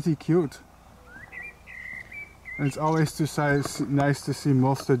yeah, it's pretty cute. And it's always nice to see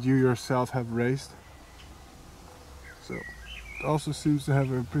moths that you yourself have raised. So, it also seems to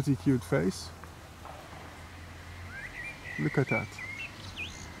have a pretty cute face. Look at that.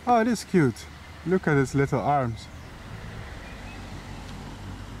 Oh, it is cute. Look at its little arms.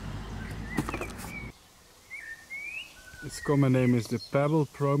 Its common name is the Pebble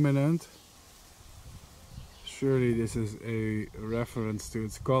prominent. Surely this is a reference to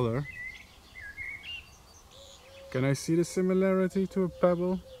its color. Can I see the similarity to a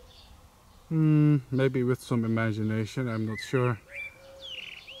pebble? Maybe with some imagination, I'm not sure.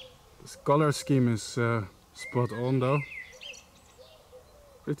 This color scheme is spot on though.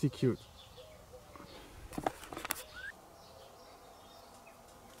 Pretty cute.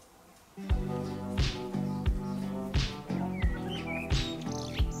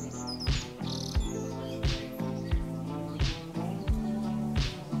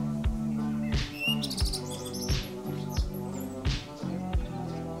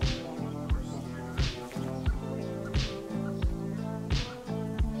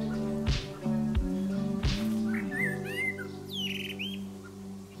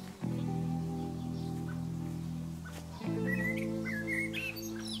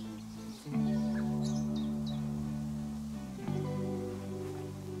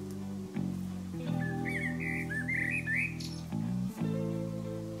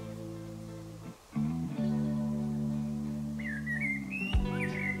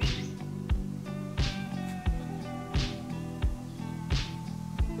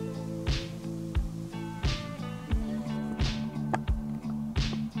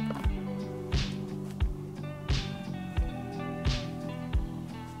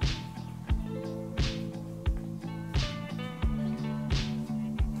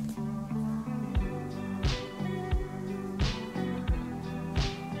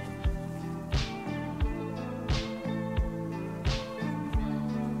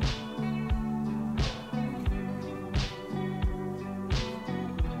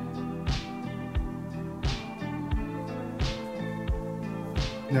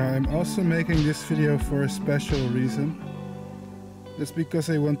 Now I'm also making this video for a special reason. That's because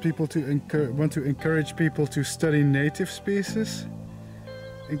I want people to encourage people to study native species,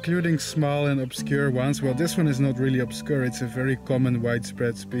 including small and obscure ones. Well, this one is not really obscure, it's a very common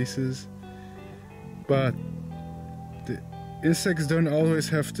widespread species. But the insects don't always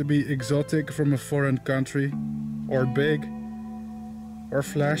have to be exotic from a foreign country, or big, or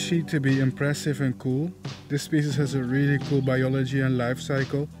flashy to be impressive and cool. This species has a really cool biology and life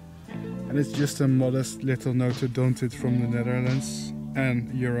cycle, and it's just a modest little Notodontid from the Netherlands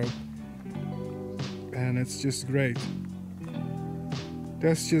and Europe. and it's just great.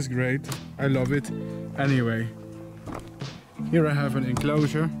 That's just great. I love it. Anyway, here I have an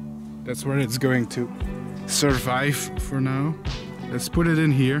enclosure. That's where it's going to survive for now. Let's put it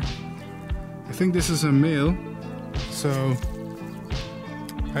in here. I think this is a male, so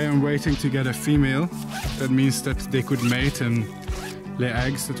I am waiting to get a female. That means that they could mate and lay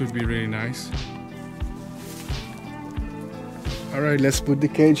eggs. That would be really nice. Alright, let's put the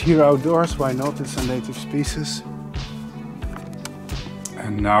cage here outdoors. Why not? It's a native species.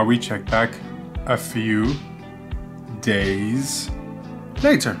 And now we check back a few days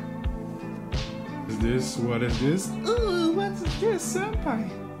later. Is this? What is this? Ooh, what is this, senpai?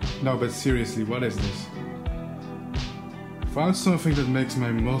 No, but seriously, what is this? I found something that makes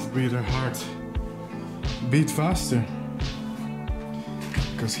my moth breeder heart beat faster.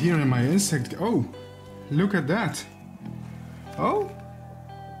 Because here in my insect... Oh, look at that. Oh,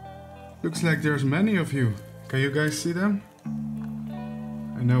 looks like there's many of you. Can you guys see them?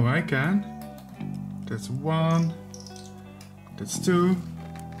 I know I can. That's one, that's two,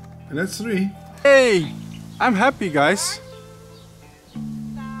 and that's three. Hey, I'm happy, guys.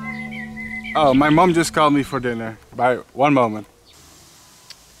 Oh, my mom just called me for dinner. Bye, one moment.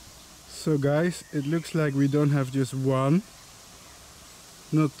 So guys, it looks like we don't have just one,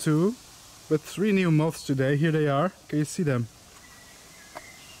 not two, but three new moths today. Here they are. Can you see them?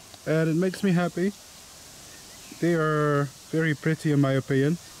 And it makes me happy. They are very pretty in my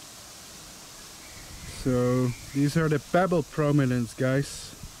opinion. So these are the Pebble prominence,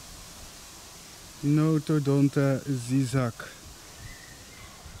 guys. Notodonta zizac.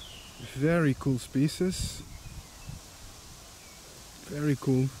 Very cool species. Very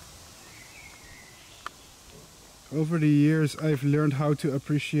cool. Over the years I've learned how to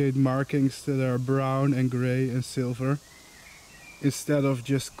appreciate markings that are brown and grey and silver, instead of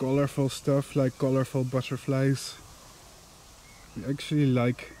just colorful stuff like colorful butterflies. I actually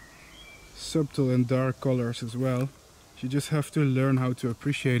like subtle and dark colors as well. You just have to learn how to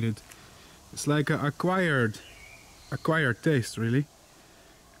appreciate it. It's like an acquired taste, really.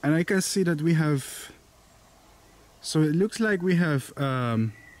 And I can see that we have... So it looks like we have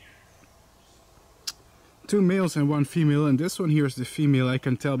two males and one female, and this one here is the female. I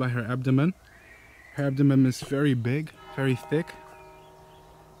can tell by her abdomen. Her abdomen is very big, very thick.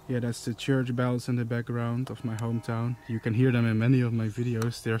 Yeah, that's the church bells in the background of my hometown. You can hear them in many of my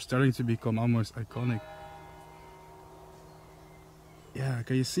videos. They are starting to become almost iconic. Yeah,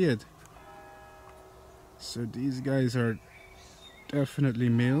 can you see it? So these guys are definitely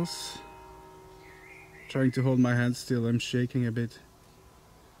males. Trying to hold my hand still, I'm shaking a bit.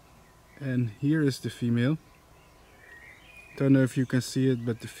 And here is the female. Don't know if you can see it,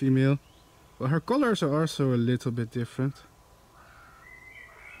 but the female, well, her colors are also a little bit different.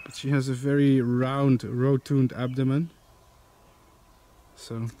 But she has a very round, rotund abdomen.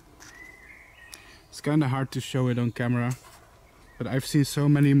 So it's kind of hard to show it on camera. But I've seen so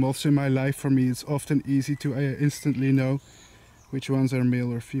many moths in my life, for me it's often easy to instantly know which ones are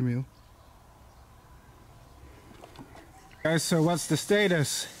male or female. Guys, so what's the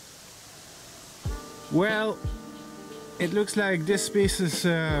status? Well, it looks like this species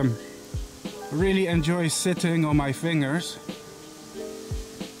really enjoys sitting on my fingers.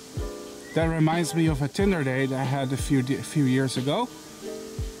 That reminds me of a Tinder date I had a few years ago.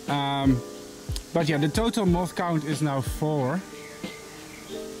 But yeah, the total moth count is now 4.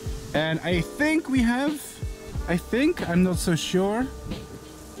 And I think we have... I'm not so sure.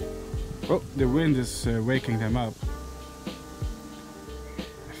 Oh, the wind is waking them up.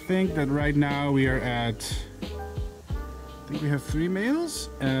 I think that right now we are at... I think we have 3 males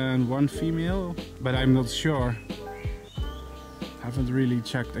and 1 female, but I'm not sure. Haven't really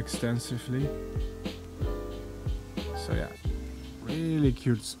checked extensively. So yeah, really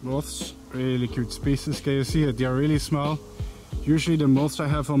cute moths, really cute species. Can you see it? They are really small. Usually the moths I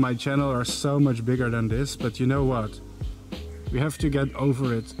have on my channel are so much bigger than this, but you know what? We have to get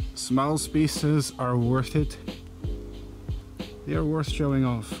over it. Small species are worth it. They are worth showing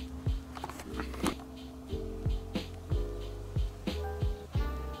off.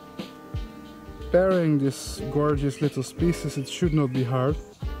 Pairing this gorgeous little species, it should not be hard.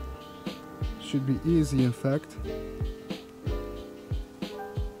 It should be easy, in fact.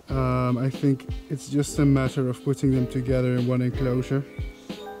 I think it's just a matter of putting them together in one enclosure.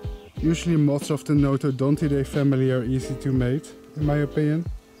 Usually moths of the Notodontidae family are easy to mate, in my opinion.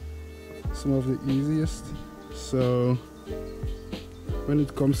 Some of the easiest. So when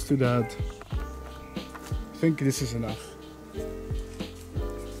it comes to that, I think this is enough.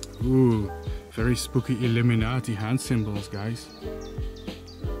 Ooh, very spooky Illuminati hand symbols, guys.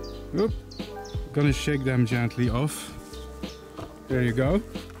 Oop, Gonna shake them gently off. There you go.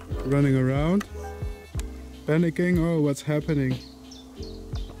 Running around. Panicking. Oh, what's happening?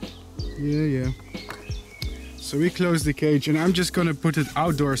 Yeah. So we close the cage and I'm just gonna put it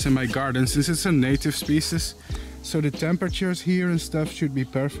outdoors in my garden since it's a native species. So the temperatures here and stuff should be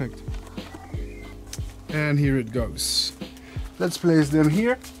perfect. And here it goes. Let's place them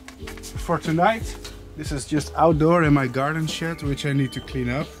here for tonight. This is just outdoor in my garden shed, which I need to clean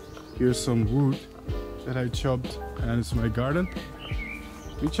up. Here's some wood that I chopped and it's my garden.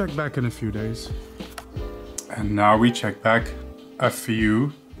 We check back in a few days. And now we check back a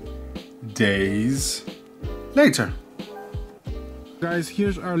few days later. Guys,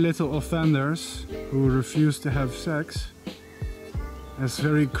 here's our little offenders who refuse to have sex. As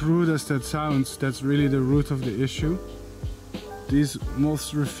very crude as that sounds, that's really the root of the issue. These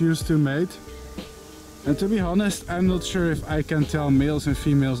moths refuse to mate. And to be honest, I'm not sure if I can tell males and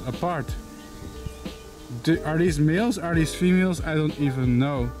females apart. Are these males? Are these females? I don't even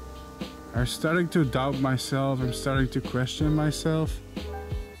know. I'm starting to doubt myself. I'm starting to question myself.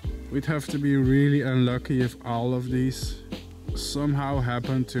 We'd have to be really unlucky if all of these somehow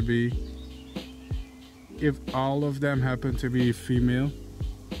happen to be... If all of them happen to be female.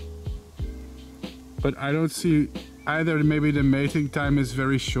 But I don't see... Either maybe the mating time is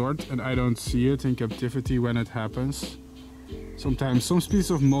very short and I don't see it in captivity when it happens. Sometimes some species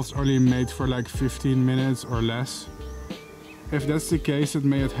of moths only mate for like 15 minutes or less. If that's the case, it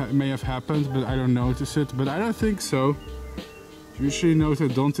may have happened, but I don't notice it. But I don't think so. Usually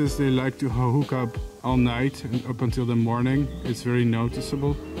Notodontists, they like to hook up all night and up until the morning. It's very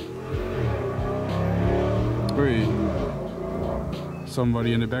noticeable. Oi.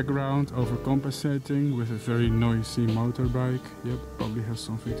 Somebody in the background overcompensating with a very noisy motorbike. Yep, probably has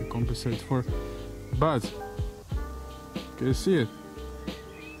something to compensate for. But, can you see it?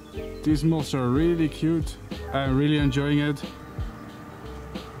 These moths are really cute. I'm really enjoying it.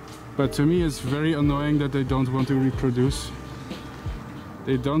 But to me it's very annoying that they don't want to reproduce.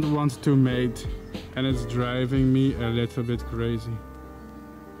 They don't want to mate and it's driving me a little bit crazy.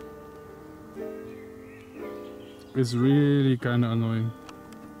 It's really kind of annoying.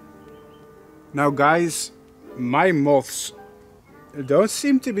 Now guys, my moths don't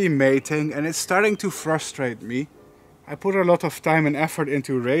seem to be mating and it's starting to frustrate me. I put a lot of time and effort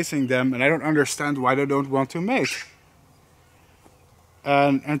into raising them and I don't understand why they don't want to mate.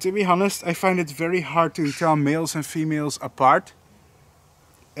 And to be honest, I find it very hard to tell males and females apart.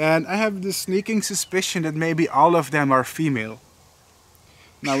 And I have the sneaking suspicion that maybe all of them are female.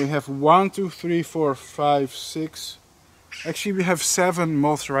 Now we have 1, 2, 3, 4, 5, 6. Actually we have 7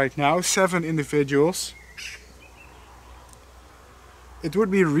 moths right now, 7 individuals. It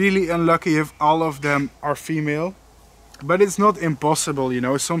would be really unlucky if all of them are female. But it's not impossible, you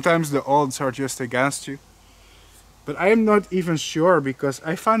know, sometimes the odds are just against you. But I am not even sure because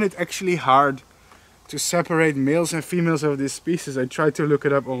I find it actually hard to separate males and females of this species. I tried to look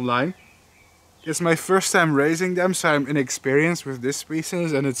it up online. It's my first time raising them, so I'm inexperienced with this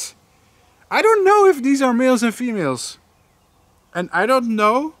species and it's... I don't know if these are males and females. And I don't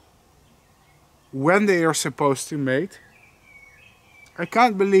know when they are supposed to mate. I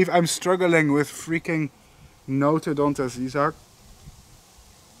can't believe I'm struggling with freaking Notodonta zizac.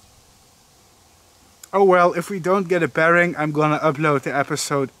 Oh well, if we don't get a pairing, I'm gonna upload the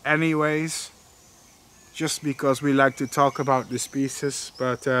episode anyways. Just because we like to talk about the species,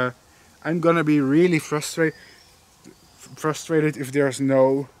 but I'm gonna be really frustrated if there's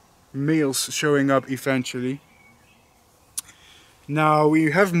no males showing up eventually. Now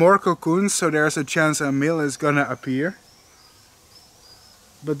we have more cocoons, so there's a chance a male is gonna appear.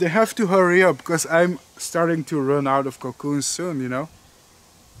 But they have to hurry up because I'm starting to run out of cocoons soon, you know.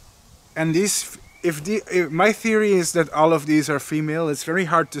 And these, if my theory is that all of these are female, it's very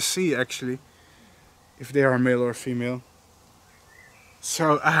hard to see actually if they are male or female.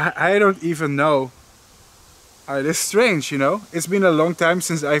 So I don't even know. It's strange, you know. It's been a long time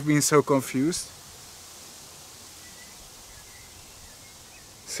since I've been so confused.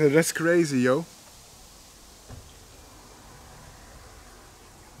 So that's crazy, yo.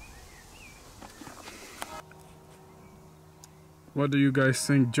 What do you guys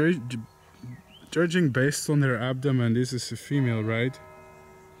think? Judging based on their abdomen, this is a female, right?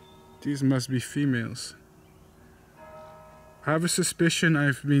 These must be females. I have a suspicion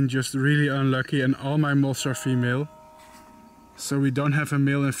I've been just really unlucky and all my moths are female. So we don't have a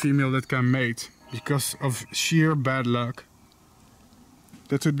male and female that can mate because of sheer bad luck.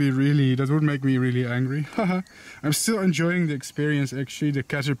 That would make me really angry. I'm still enjoying the experience actually. The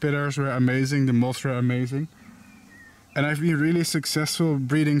caterpillars were amazing, the moths were amazing. And I've been really successful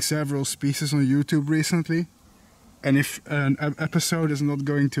breeding several species on YouTube recently. And if an episode is not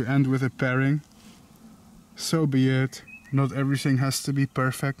going to end with a pairing, so be it. Not everything has to be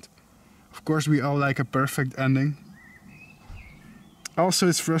perfect. Of course, we all like a perfect ending. Also,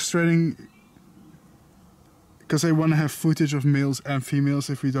 it's frustrating because I want to have footage of males and females.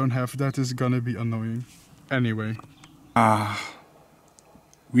 If we don't have that, it's gonna be annoying. Anyway.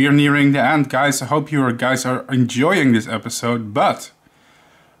 We are nearing the end, guys. I hope you guys are enjoying this episode, but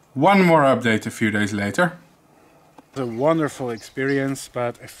one more update a few days later. It's a wonderful experience,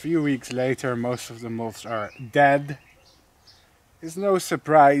 but a few weeks later most of the moths are dead. It's no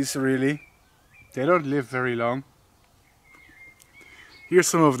surprise, really. They don't live very long. Here's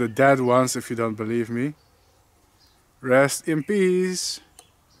some of the dead ones, if you don't believe me. Rest in peace.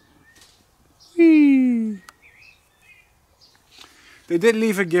 Whee! They did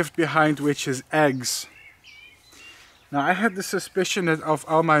leave a gift behind, which is eggs. Now, I had the suspicion that of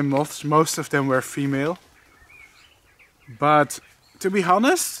all my moths, most of them were female. But to be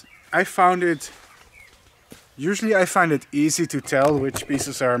honest, usually I find it easy to tell which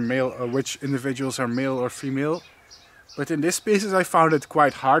species are male or which individuals are male or female. But in this species I found it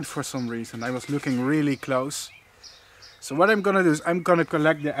quite hard for some reason. I was looking really close. So what I'm gonna do is I'm gonna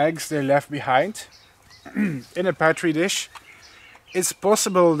collect the eggs they left behind in a petri dish. It's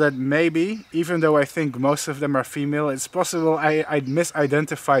possible that maybe, even though I think most of them are female, it's possible I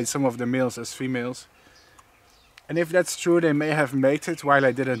misidentified some of the males as females. And if that's true, they may have mated while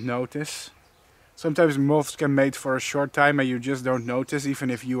I didn't notice. Sometimes moths can mate for a short time and you just don't notice, even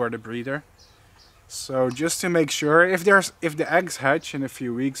if you are the breeder. So just to make sure, if the eggs hatch in a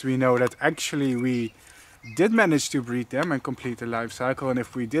few weeks, we know that actually we did manage to breed them and complete the life cycle. And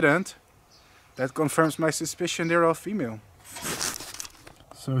if we didn't, that confirms my suspicion they're all female.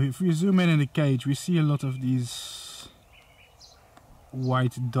 So if we zoom in the cage, we see a lot of these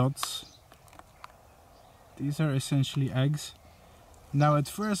white dots. These are essentially eggs. Now at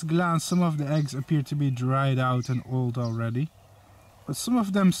first glance some of the eggs appear to be dried out and old already. But some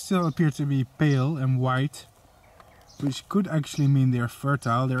of them still appear to be pale and white, which could actually mean they're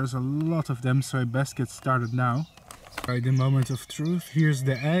fertile. There's a lot of them, so I best get started now. Right, the moment of truth. Here's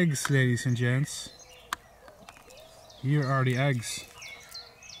the eggs, ladies and gents. Here are the eggs.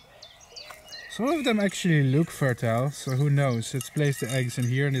 Some of them actually look fertile, so who knows. Let's place the eggs in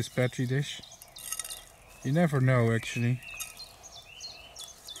here in this petri dish. You never know, actually.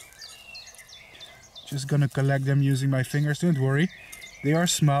 Just gonna collect them using my fingers, don't worry. They are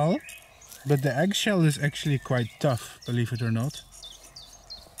small, but the eggshell is actually quite tough, believe it or not.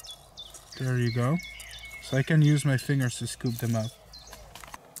 There you go. So I can use my fingers to scoop them up.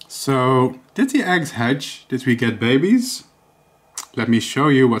 So, did the eggs hatch? Did we get babies? Let me show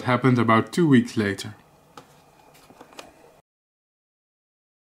you what happened about 2 weeks later.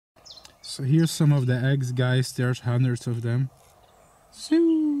 So here's some of the eggs, guys. There's hundreds of them.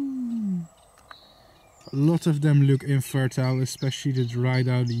 Zoom! A lot of them look infertile, especially the dried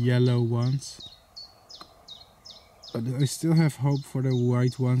out yellow ones. But I still have hope for the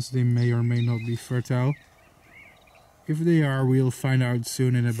white ones. They may or may not be fertile. If they are, we'll find out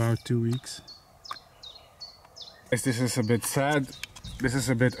soon in about 2 weeks. This is a bit sad. This is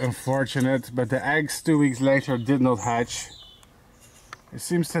a bit unfortunate, but the eggs 2 weeks later did not hatch. It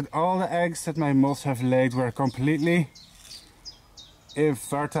seems that all the eggs that my moths have laid were completely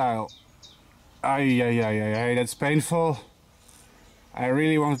infertile. Ay, that's painful. I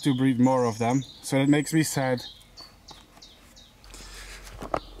really wanted to breed more of them, so that makes me sad.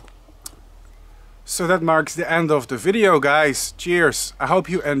 So that marks the end of the video, guys. Cheers! I hope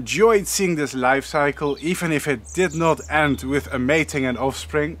you enjoyed seeing this life cycle, even if it did not end with a mating and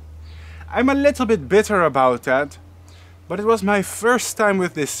offspring. I'm a little bit bitter about that, but it was my first time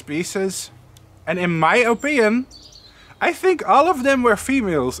with this species, and in my opinion, I think all of them were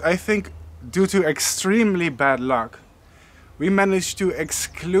females. I think due to extremely bad luck, we managed to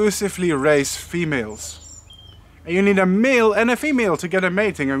exclusively raise females. And you need a male and a female to get a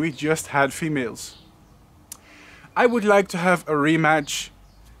mating, and we just had females. I would like to have a rematch.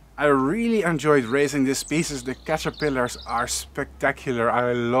 I really enjoyed raising this species. The caterpillars are spectacular.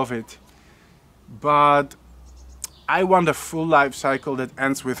 I love it. But I want a full life cycle that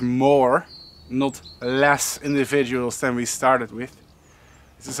ends with more, not less individuals than we started with.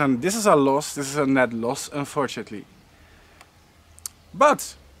 This is a loss. This is a net loss, unfortunately.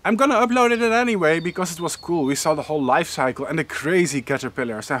 But I'm gonna upload it anyway because it was cool. We saw the whole life cycle and the crazy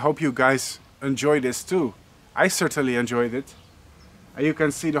caterpillars. I hope you guys enjoy this too. I certainly enjoyed it. And you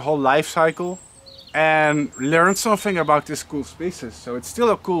can see the whole life cycle and learn something about this cool species. So it's still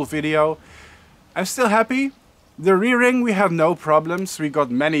a cool video. I'm still happy, The rearing, we had no problems. We got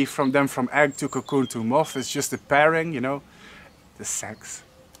many from them from egg to cocoon to moth. It's just the pairing, you know, the sex.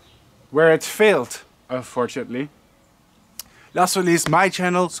 Where it failed, unfortunately. Last but not least, my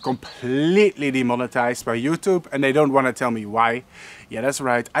channel's completely demonetized by YouTube and they don't want to tell me why. Yeah, that's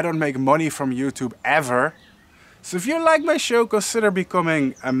right, I don't make money from YouTube ever. So if you like my show, consider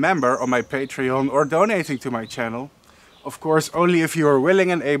becoming a member on my Patreon or donating to my channel. Of course, only if you are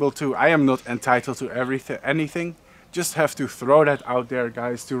willing and able to. I am not entitled to anything. Just have to throw that out there,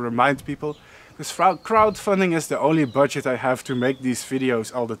 guys, to remind people. Because crowdfunding is the only budget I have to make these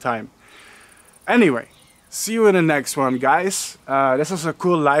videos all the time. Anyway, see you in the next one, guys. This is a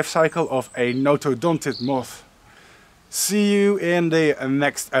cool life cycle of a notodontid moth. See you in the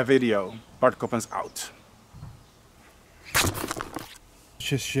next video. Bart Coppens out.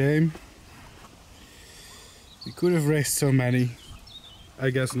 It's a shame. We could have raised so many.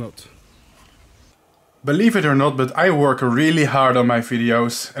 I guess not. Believe it or not, but I work really hard on my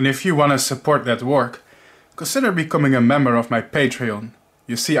videos, and if you want to support that work, consider becoming a member of my Patreon.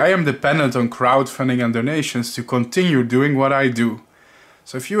 You see, I am dependent on crowdfunding and donations to continue doing what I do.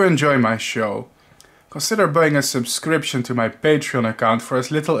 So if you enjoy my show, consider buying a subscription to my Patreon account for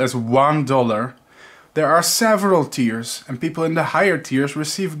as little as $1. There are several tiers, and people in the higher tiers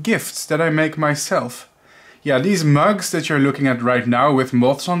receive gifts that I make myself. Yeah, these mugs that you're looking at right now with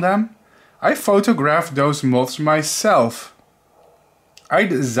moths on them, I photographed those moths myself. I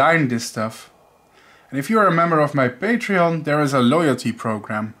designed this stuff. And if you are a member of my Patreon, there is a loyalty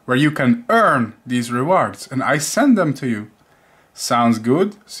program where you can earn these rewards and I send them to you. Sounds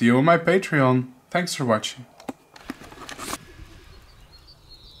good? See you on my Patreon. Thanks for watching.